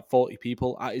he said like 40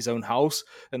 people at his own house,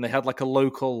 and they had like a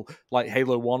local like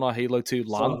Halo 1 or Halo 2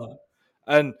 LAN.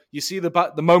 And you see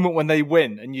the moment when they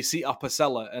win, and you see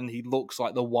Apicella, and he looks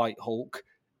like the White Hulk.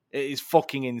 It is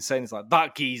fucking insane. It's like,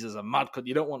 that geezer's a mad cunt.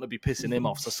 You don't want to be pissing him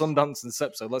off. So Sundance and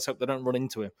Sepso, let's hope they don't run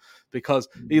into him, because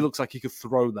he looks like he could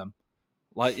throw them.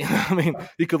 Like, you know what I mean?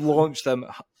 He could launch them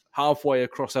halfway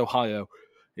across Ohio.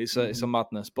 It's a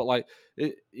madness. But like,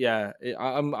 I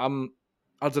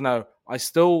don't know. I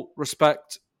still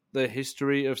respect the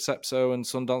history of Sepso and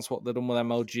Sundance, what they've done with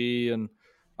MLG and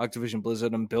Activision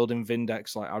Blizzard and building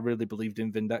Vindex. Like, I really believed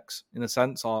in Vindex in a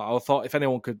sense. I thought if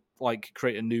anyone could like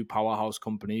create a new powerhouse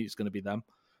company, it's going to be them.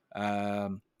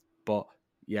 But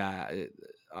yeah,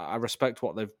 I respect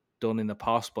what they've done in the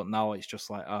past, but now it's just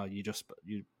like,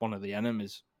 you're one of the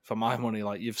enemies for my money.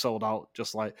 Like, you've sold out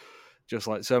just like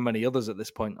so many others at this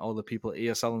point, all the people at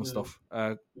ESL and stuff.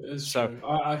 So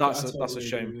that's a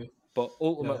shame. But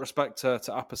ultimate respect to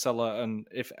Apicella, and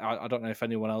if I don't know if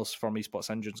anyone else from Esports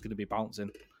Engine is going to be bouncing.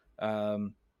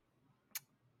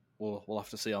 We'll have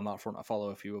to see on that front. I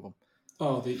follow a few of them.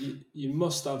 Oh, you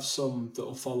must have some that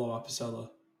will follow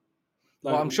Apicella.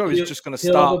 Like, well, I'm sure he's just going to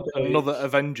start another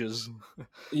Avengers.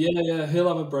 Yeah, he'll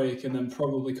have a break and then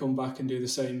probably come back and do the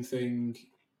same thing.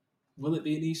 Will it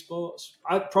be in esports?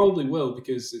 I probably will,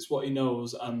 because it's what he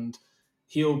knows, and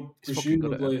he'll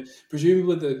presumably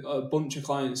a bunch of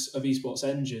clients of Esports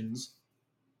Engines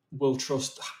will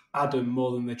trust Adam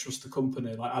more than they trust the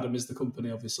company. Like, Adam is the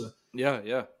company, obviously.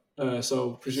 Yeah.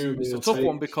 So presumably it's a tough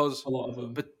one, because a lot of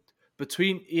them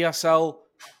between ESL,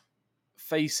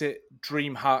 Faceit,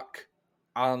 DreamHack,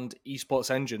 and Esports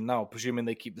Engine now, presuming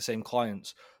they keep the same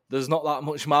clients, there's not that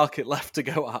much market left to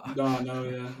go at.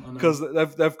 No, because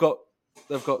they've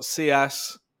got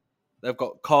CS, they've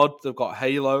got COD, they've got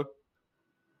Halo.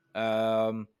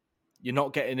 You're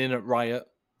not getting in at Riot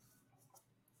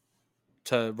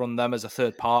to run them as a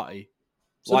third party.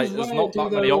 So like, there's not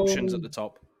that many options at the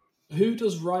top. Who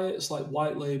does Riot's like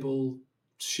white label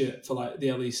shit for like the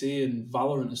LEC and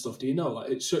Valorant and stuff? Do you know?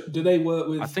 Like, do they work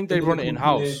with? I think they run it in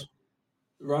house.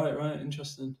 Right.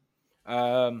 Interesting.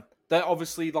 They're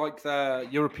obviously like their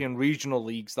European regional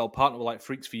leagues. They'll partner with like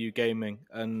Freaks for You Gaming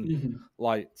and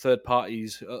like third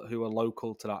parties who are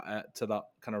local to that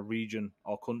kind of region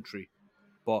or country.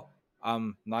 But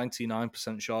I'm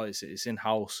 99% sure it's in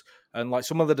house. And like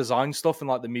some of the design stuff and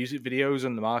like the music videos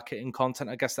and the marketing content,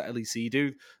 I guess that LEC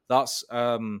do. That's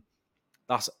a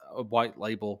white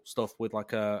label stuff with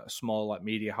like a small like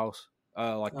media house,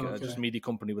 just media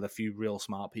company with a few real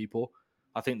smart people.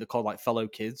 I think they're called like Fellow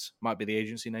Kids, might be the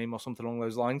agency name or something along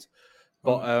those lines.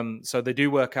 But so they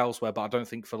do work elsewhere, but I don't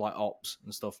think for like ops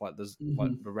and stuff like there's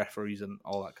like the referees and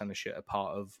all that kind of shit are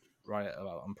part of Riot.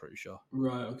 I'm pretty sure.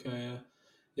 Right. Okay.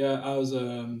 Yeah. I was.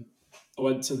 I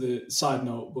went to the side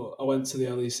note, but I went to the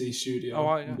LEC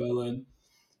studio in Berlin.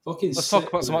 Fucking. Let's talk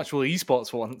about some actual esports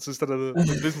for once instead of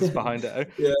the business behind it. Eh?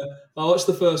 Yeah, I watched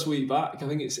the first week back. I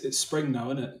think it's spring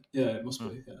now, isn't it? Yeah, it must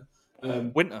be. Yeah.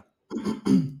 Winter.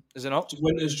 Is it not?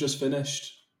 Winter's just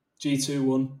finished. G2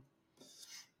 won.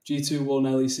 G2 won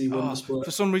LEC Winter Split.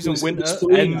 For some reason, winter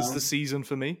ends the season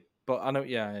for me. But I know,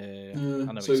 yeah.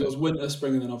 I know so it was winter,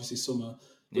 spring, and then obviously summer.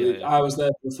 I was there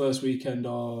for the first weekend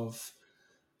of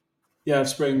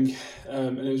spring,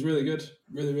 and it was really good,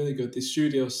 really, really good. The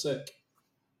studio's sick.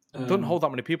 Doesn't hold that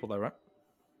many people though, right?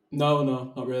 No,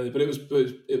 not really. But it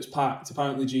was packed.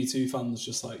 Apparently, G2 fans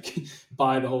just like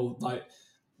buy the whole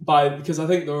because I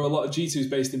think there are a lot of G2s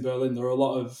based in Berlin. There are a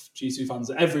lot of G2 fans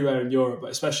everywhere in Europe,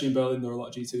 but especially in Berlin, there are a lot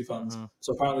of G2 fans.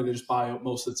 So apparently, they just buy up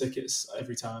most of the tickets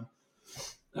every time.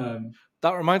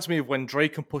 That reminds me of when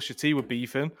Drake and Pusha T were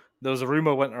beefing. There was a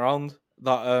rumor went around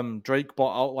that Drake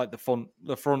bought out like the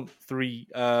front three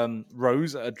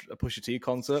rows at a Pusha T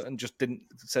concert and just didn't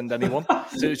send anyone.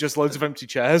 So it was just loads of empty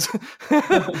chairs.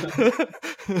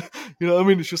 You know what I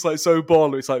mean? It's just like so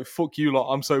baller. It's like, fuck you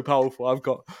lot, I'm so powerful. I've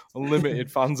got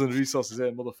unlimited fans and resources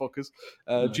here, motherfuckers.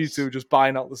 Nice. G2 were just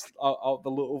buying out the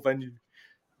little venue,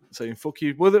 saying fuck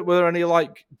you. Were there any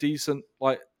like decent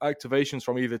like activations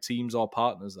from either teams or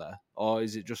partners there, or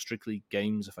is it just strictly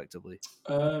games effectively?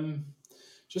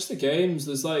 Just the games.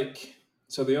 There's like,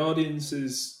 so the audience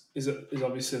is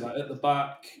obviously like at the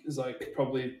back. There's like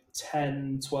probably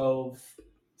 10, 12,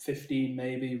 15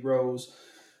 maybe rows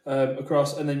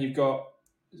across, and then you've got,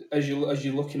 as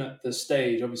you're looking at the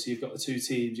stage, obviously you've got the two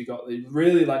teams. You've got the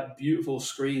really like beautiful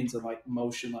screens and like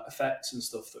motion like effects and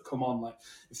stuff that come on, like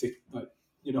if they like,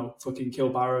 you know, fucking kill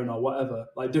Baron or whatever,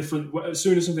 like different, as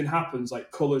soon as something happens,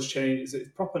 like colours change. It's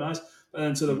proper nice. And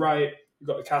then to the right, you've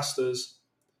got the casters.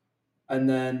 And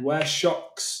then where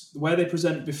they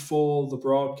present before the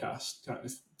broadcast,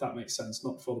 if that makes sense,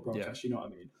 not before the broadcast, You know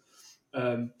what I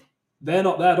mean? They're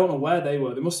not there. I don't know where they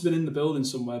were. They must have been in the building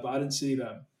somewhere, but I didn't see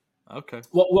them. Okay.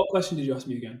 What question did you ask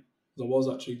me again? I was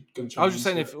actually going to try. I was just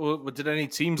saying, did any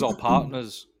teams or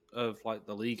partners of like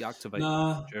the league activate?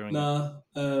 Nah.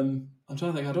 I'm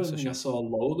trying to think. I don't think I saw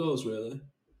logos really.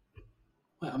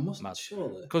 Wait, I must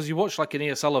surely. Because you watch like an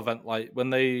ESL event, like when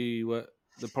they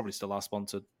probably still are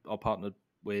sponsored or partnered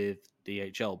with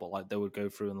DHL, but like they would go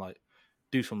through and like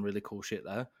do some really cool shit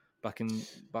there back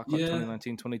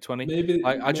 2019, 2020. Maybe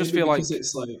I just feel like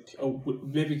it's like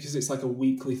maybe because it's like a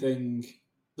weekly thing.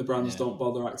 The brands don't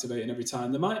bother activating every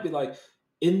time. There might be like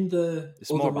in the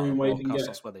other room where you can get.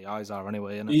 That's where the eyes are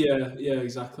anyway, isn't it? Yeah,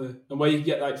 exactly. And where you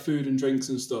get like food and drinks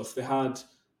and stuff, they had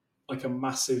like a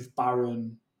massive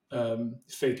Baron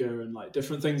figure and like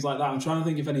different things like that. I'm trying to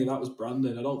think if any of that was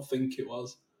branded. I don't think it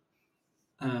was.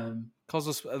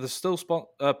 Because there's still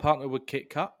partner with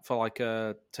KitKat for like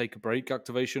a take a break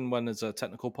activation when there's a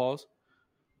technical pause.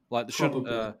 Like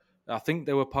I think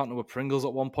they were partnered with Pringles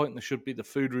at one point, and the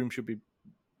food room should be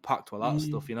packed with that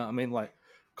stuff. You know what I mean? Like,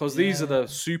 because these are the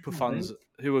super fans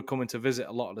who are coming to visit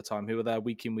a lot of the time, who are there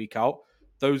week in, week out.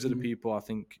 Those are the people I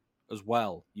think as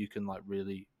well you can like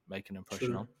really make an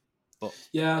impression on. But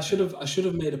yeah, I should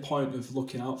have made a point of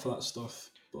looking out for that stuff.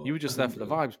 But you were just there for the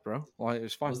vibes, bro. Like, it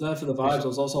was fine. I was there for the vibes. I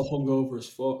was also hungover as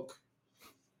fuck.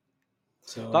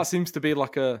 So that seems to be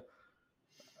like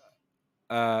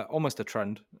almost a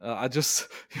trend. I just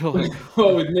like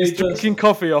with me drinking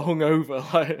coffee or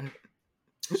hungover. Like,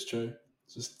 it's true.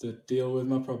 Just to deal with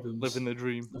my problems. Living the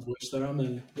dream. Of which there are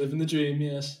many. Living the dream,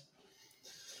 yes.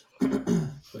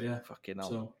 But yeah, fucking hell.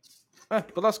 So,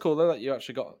 but that's cool though that you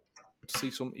actually got to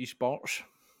see some esports.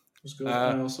 It was good.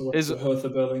 I also watched the Hertha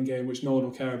Berlin game, which no one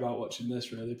will care about watching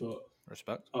this really, but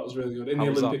respect. That was really good in the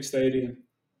Olympic Stadium.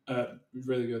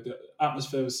 Really good. The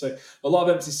atmosphere was sick. A lot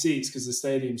of empty seats because the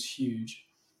stadium's huge.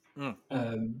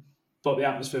 But the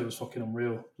atmosphere was fucking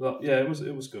unreal. But yeah, it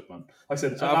was good, man. Like I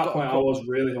said, so at that point I was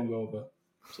really hungover,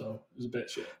 so it was a bit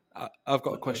shit. I've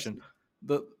got a question.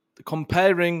 The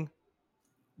comparing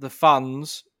the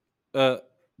fans, the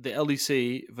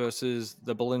LEC versus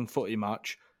the Berlin footy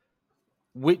match,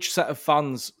 which set of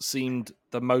fans seemed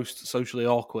the most socially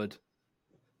awkward?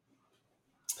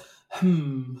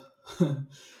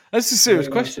 That's a serious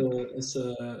question. It's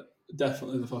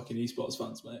definitely the fucking esports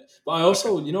fans, mate. But I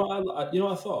also, you know what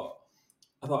I thought?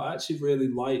 I thought I actually really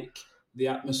like the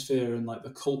atmosphere and like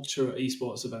the culture at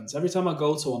esports events. Every time I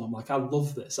go to one, I'm like, I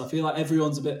love this. I feel like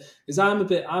everyone's a bit, because I'm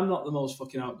not the most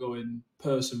fucking outgoing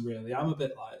person really. I'm a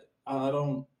bit like,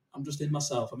 I'm just in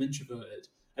myself. I'm introverted.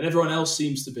 And and everyone else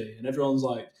seems to be, and everyone's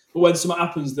like, but when something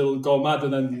happens, they'll go mad,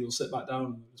 and then you'll sit back down.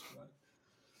 And just be like,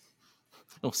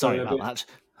 oh, sorry about that.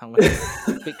 I'm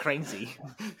a bit crazy.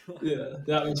 Yeah,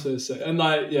 the atmosphere is sick, and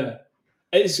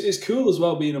it's cool as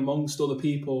well being amongst other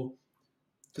people.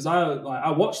 Because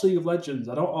I watch League of Legends.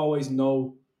 I don't always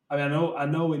know. I mean, I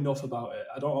know enough about it.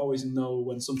 I don't always know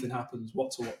when something happens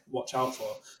what to watch out for.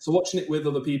 So watching it with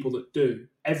other people that do,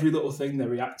 every little thing they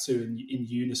react to in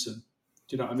unison.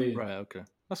 Do you know what I mean? Right. Okay.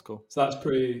 That's cool. So that's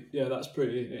pretty. Yeah, that's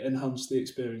pretty. It enhanced the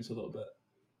experience a little bit.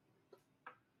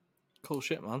 Cool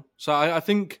shit, man. So I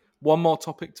think one more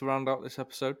topic to round out this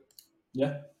episode.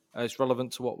 Yeah. It's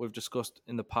relevant to what we've discussed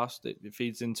in the past. It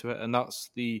feeds into it, and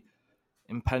that's the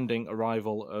impending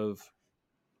arrival of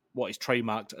what is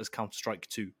trademarked as Counter-Strike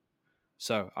 2.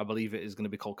 So I believe it is going to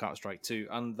be called Counter-Strike 2.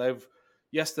 And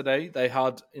yesterday they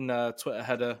had in their Twitter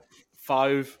header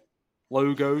 5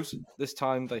 logos.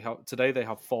 Today they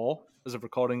have 4 as of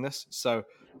recording this. So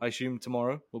I assume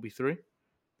tomorrow will be 3.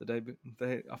 The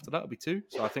day after that will be 2.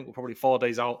 So I think we're probably 4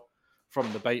 days out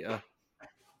from the beta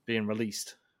being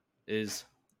released is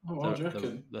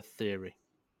the theory.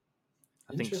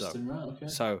 I think so. Right, okay.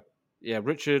 So yeah,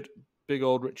 big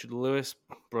old Richard Lewis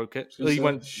broke it. He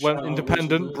went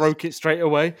independent, broke it straight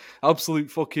away.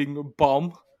 Absolute fucking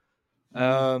bomb.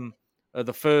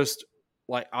 The first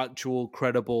actual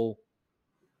credible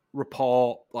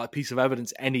report, piece of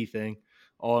evidence, anything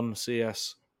on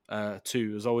CS 2.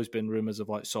 There's always been rumors of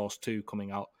Source 2 coming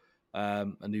out,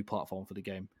 a new platform for the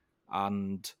game,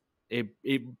 and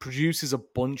it produces a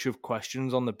bunch of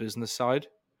questions on the business side,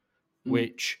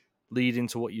 which lead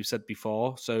into what you said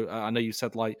before. So I know you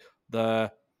said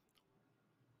the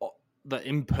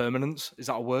impermanence, is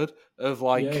that a word, of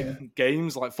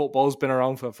games. Football's been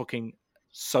around for fucking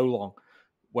so long,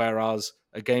 whereas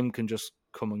a game can just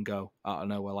come and go out of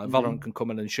nowhere. Valorant can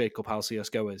come in and shake up how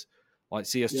CSGO is.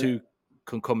 CS2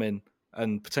 can come in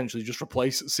and potentially just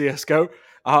replace CSGO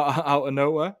out of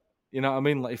nowhere. You know what I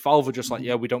mean? If Valve are just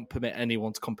we don't permit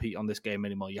anyone to compete on this game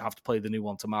anymore. You have to play the new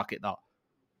one to market that.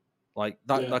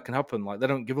 That can happen. They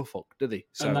don't give a fuck, do they?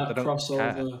 So and that they don't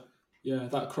crossover, care.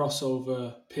 That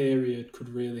crossover period could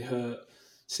really hurt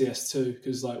CS2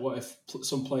 because what if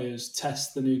some players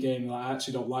test the new game and I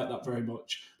actually don't like that very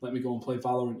much. Let me go and play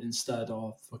Valorant instead,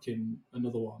 or fucking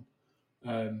another one.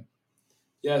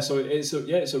 So it's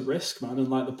a risk, man, and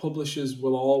the publishers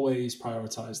will always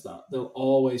prioritize that. They'll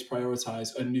always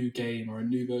prioritize a new game or a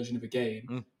new version of a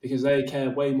game because they care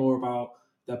way more about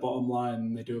their bottom line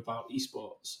than they do about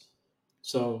esports.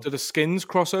 So do the skins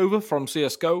cross over from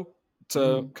CSGO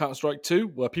to Counter-Strike 2,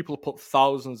 where people have put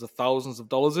thousands of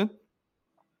dollars in?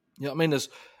 You know what I mean? There's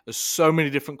so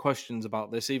many different questions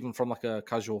about this, even from a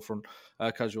casual front.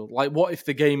 What if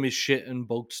the game is shit and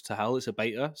bugged to hell? It's a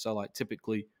beta, so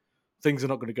typically things are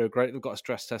not going to go great. They've got to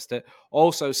stress test it.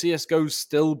 Also, CSGO's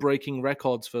still breaking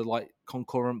records for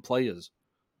concurrent players.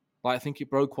 I think it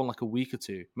broke one a week or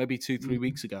two, maybe 2-3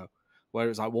 weeks ago, where it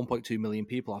was 1.2 million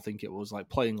people, I think it was,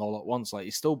 playing all at once.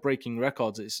 It's still breaking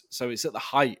records. It's at the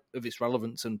height of its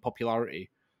relevance and popularity.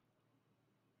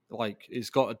 It's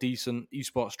got a decent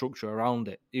esports structure around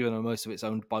it, even though most of it's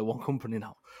owned by one company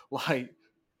now.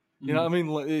 You know what I mean?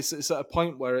 It's at a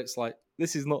point where it's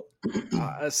this is not...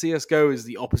 CSGO is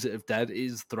the opposite of dead. It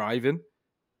is thriving,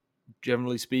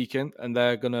 generally speaking, and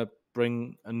they're going to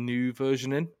bring a new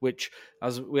version in, which,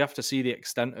 as we have to see the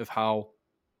extent of how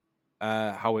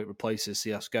it replaces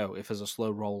CSGO, if there's a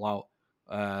slow rollout,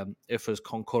 if there's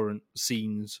concurrent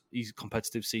scenes,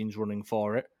 competitive scenes running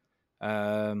for it.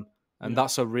 And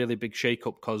that's a really big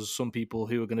shake-up because some people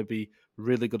who are going to be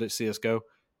really good at CSGO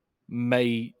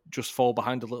may just fall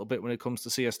behind a little bit when it comes to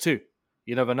CS2.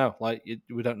 You never know.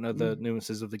 We don't know the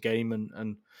nuances of the game,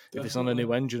 and if it's on a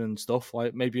new engine and stuff,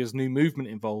 maybe there's new movement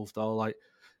involved, or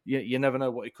you never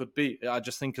know what it could be. I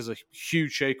just think there's a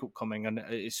huge shake-up coming, and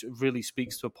it really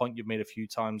speaks to a point you've made a few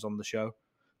times on the show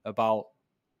about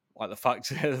the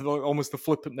fact, almost the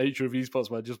flippant nature of esports,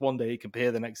 where just one day it can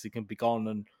appear, the next it can be gone,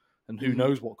 and who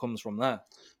knows what comes from there.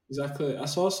 Exactly. I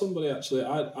saw somebody actually.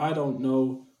 I don't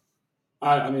know.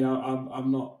 I mean,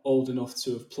 I'm not old enough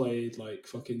to have played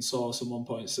fucking Source and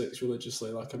 1.6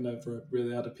 religiously. I've never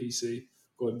really had a PC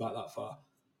going back that far.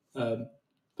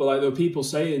 But there were people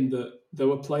saying that there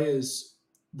were players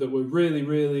that were really,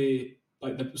 really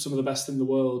some of the best in the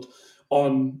world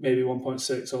on maybe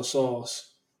 1.6 or Source.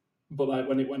 But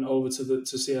when it went over to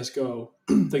CSGO,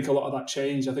 I think a lot of that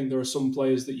changed. I think there are some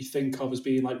players that you think of as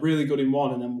being really good in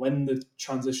one, and then when the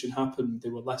transition happened, they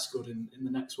were less good in the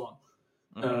next one.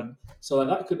 So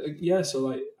that could,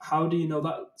 So how do you know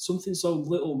that something so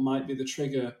little might be the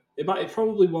trigger? It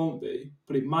probably won't be,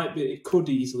 but it might be. It could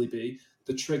easily be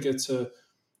the trigger to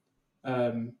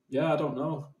I don't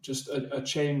know, just a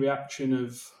chain reaction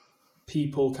of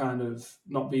people kind of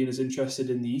not being as interested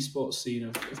in the esports scene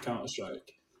of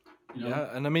Counter-Strike. Yeah,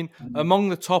 and I mean, among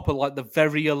the top are like the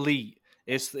very elite.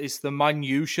 It's the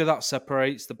minutia that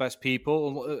separates the best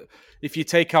people. If you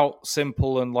take out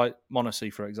Simple and like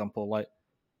Monacy, for example, like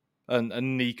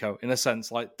and Nico, in a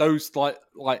sense, like those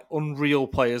like unreal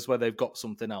players where they've got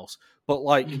something else. But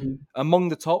like among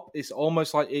the top, it's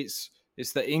almost like it's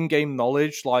the in-game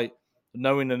knowledge, like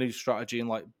knowing a new strategy and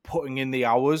like putting in the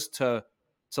hours to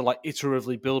like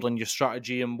iteratively build on your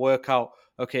strategy and work out,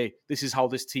 okay, this is how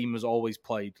this team has always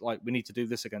played. Like we need to do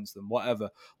this against them, whatever.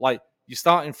 Like you're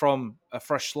starting from a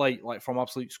fresh slate, like from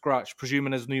absolute scratch,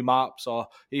 presuming there's new maps or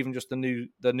even just the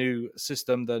new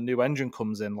system, the new engine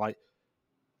comes in, like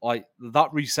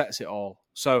that resets it all.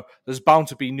 So there's bound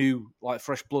to be new, like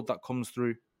fresh blood that comes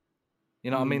through. You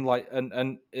know what I mean? Like,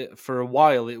 and for a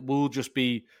while, it will just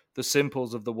be the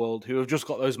Simples of the world who have just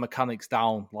got those mechanics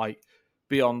down, like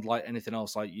beyond like anything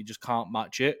else. Like you just can't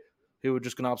match it. Who are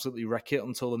just going to absolutely wreck it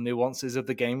until the nuances of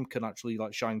the game can actually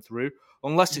like shine through,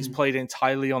 unless it's played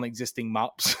entirely on existing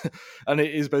maps, and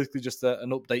it is basically just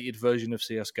an updated version of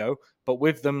CS:GO. But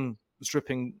with them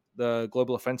stripping the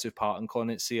global offensive part and calling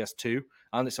it CS2,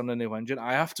 and it's on a new engine,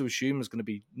 I have to assume there's going to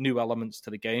be new elements to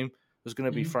the game. There's going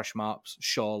to be fresh maps,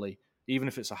 surely. Even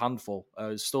if it's a handful,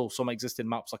 there's still some existing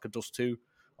maps like a Dust 2,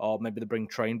 or maybe they bring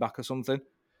Train back or something.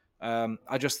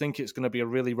 I just think it's going to be a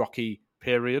really rocky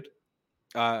period.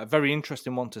 A very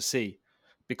interesting one to see,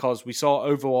 because we saw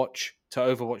Overwatch to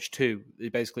Overwatch 2.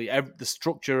 Basically, the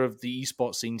structure of the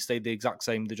esports scene stayed the exact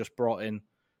same. They just brought in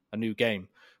a new game.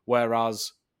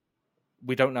 Whereas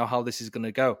we don't know how this is going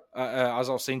to go. As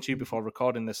I was saying to you before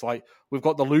recording this, like we've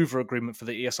got the Louvre agreement for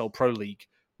the ESL Pro League.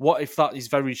 What if that is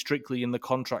very strictly in the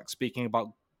contract speaking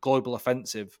about Global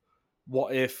Offensive?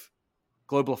 What if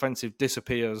Global Offensive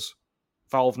disappears,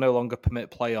 Valve no longer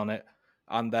permit play on it,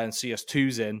 and then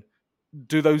CS2's in?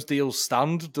 Do those deals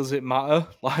stand? Does it matter?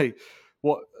 Like,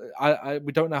 what?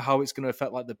 We don't know how it's going to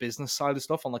affect like the business side of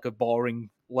stuff on like a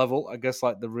boring level. I guess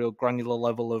like the real granular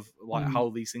level of like how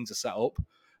these things are set up.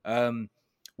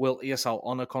 Will ESL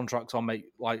honor contracts or make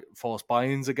like forced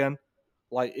buy-ins again?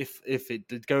 Like if it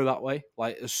did go that way,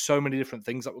 like there's so many different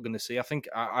things that we're going to see. I think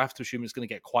I have to assume it's going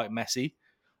to get quite messy.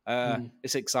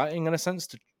 It's exciting in a sense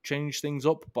to change things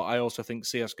up, but I also think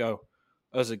CS:GO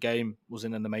as a game was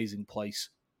in an amazing place,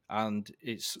 and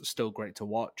it's still great to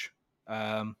watch.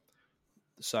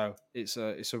 So it's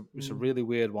a really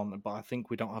weird one, but I think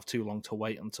we don't have too long to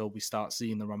wait until we start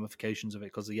seeing the ramifications of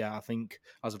it. Because I think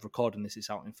as of recording this, it's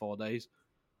out in 4 days.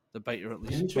 The beta, at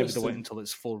least. Maybe they wait until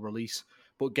it's full release.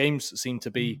 But games seem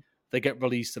to be they get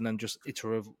released and then just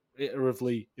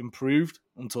iteratively improved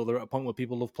until they're at a point where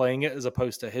people love playing it, as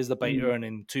opposed to here's the beta and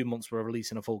in 2 months we're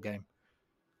releasing a full game.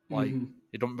 Like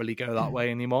it don't really go that way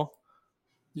anymore.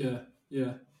 Yeah.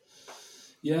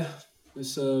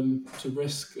 It's a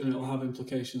risk, and it'll have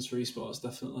implications for esports,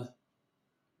 definitely.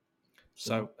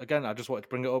 So again, I just wanted to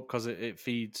bring it up because it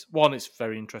feeds. One, it's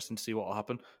very interesting to see what will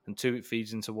happen, and two, it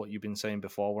feeds into what you've been saying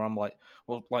before, where I'm like,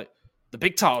 well, like the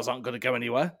big titles aren't going to go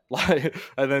anywhere, like,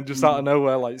 and then just out of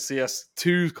nowhere, like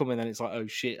CS2's coming, and it's like, oh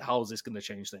shit, how is this going to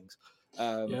change things?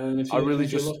 I really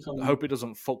just hope it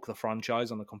doesn't fuck the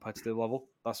franchise on a competitive level.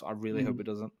 I really hope it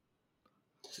doesn't.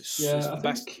 It's the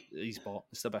best esport.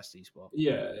 It's the best esport.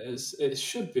 Yeah, it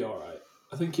should be all right.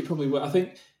 I think it probably will. I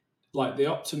think like the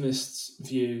optimist's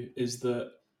view is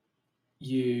that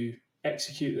you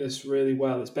execute this really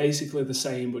well. It's basically the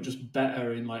same, but just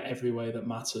better in like every way that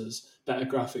matters. Better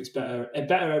graphics, better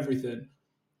everything.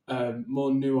 More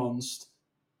nuanced.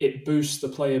 It boosts the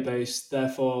player base,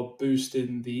 therefore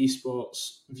boosting the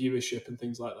esports viewership and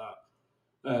things like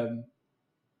that.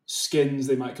 Skins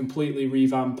they might completely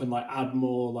revamp and like add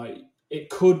more. Like it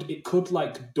could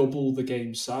like double the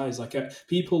game size. Like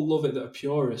people love it that are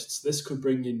purists. This could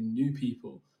bring in new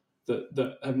people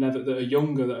that are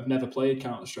younger, that have never played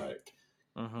Counter-Strike.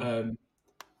 Like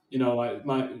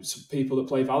some people that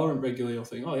play Valorant regularly will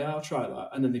think, oh yeah, I'll try that,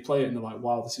 and then they play it and they're like,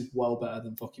 wow, this is well better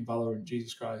than fucking Valorant,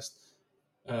 Jesus Christ.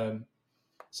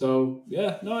 So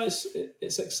yeah, no,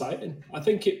 it's exciting. I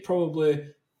think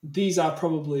these are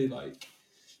probably like,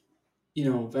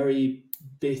 very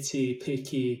bitty,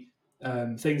 picky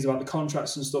things about the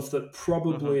contracts and stuff that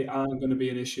probably aren't going to be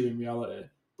an issue in reality.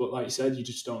 But like you said, you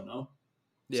just don't know.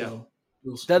 Yeah. So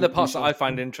they're the parts that I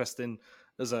find interesting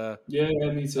as a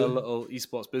me too. A little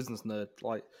esports business nerd.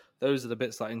 Like those are the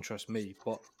bits that interest me.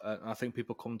 But I think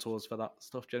people come to us for that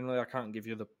stuff. Generally, I can't give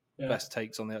you the best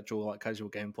takes on the actual like casual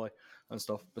gameplay and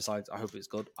stuff. Besides, I hope it's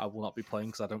good. I will not be playing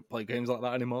because I don't play games like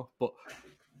that anymore. But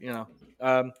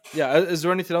Is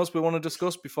there anything else we want to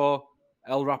discuss before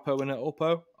El Rapo and El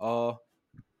Oppo? Or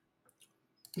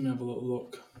let me have a little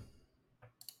look.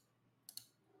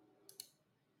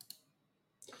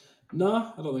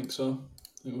 No, I don't think so.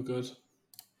 I think we're good.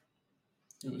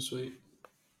 It was sweet.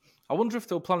 I wonder if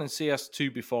they were planning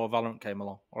CS2 before Valorant came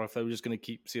along, or if they were just going to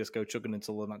keep CSGO chugging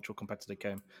until the natural competitor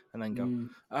came and then go,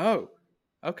 oh,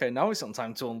 okay, now it's on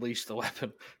time to unleash the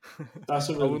weapon. That's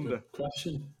a really good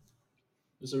question.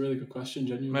 It's a really good question,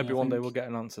 genuinely. Maybe one day we'll get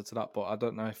an answer to that, but I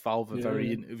don't know if Valve are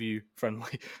very interview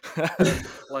friendly.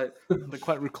 Like, they're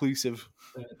quite reclusive.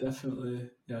 They're definitely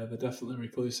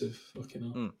reclusive. Fucking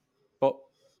hell. But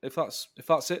if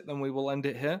that's it, then we will end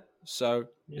it here. So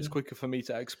it's quicker for me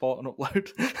to export and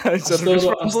upload instead of just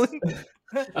rambling.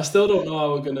 I still don't know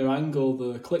how we're going to angle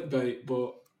the clickbait,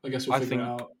 but I guess we'll figure it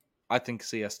out. I think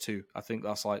CS2. I think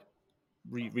that's like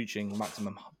reaching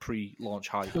maximum pre-launch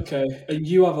hype. Okay, and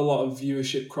you have a lot of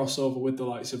viewership crossover with the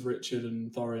likes of Richard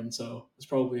and Thorin, so it's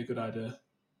probably a good idea.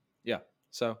 Yeah,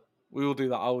 so we will do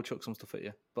that. I will chuck some stuff at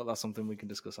you, but that's something we can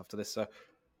discuss after this. So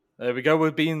there we go.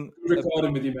 We've been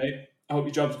recording with you, mate. I hope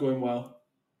your job's going well.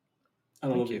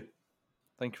 And I love you.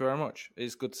 Thank you very much.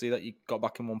 It's good to see that you got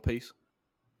back in one piece.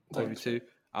 Love you too.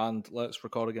 And let's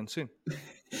record again soon.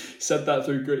 Said that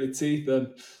through gritted teeth,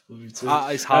 then. Love you too.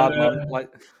 It's hard, man.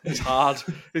 Like, it's hard.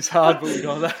 It's hard, but we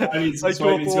got there. Thank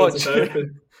you for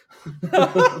watching.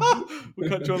 We'll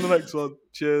catch you on the next one.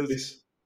 Cheers. Peace.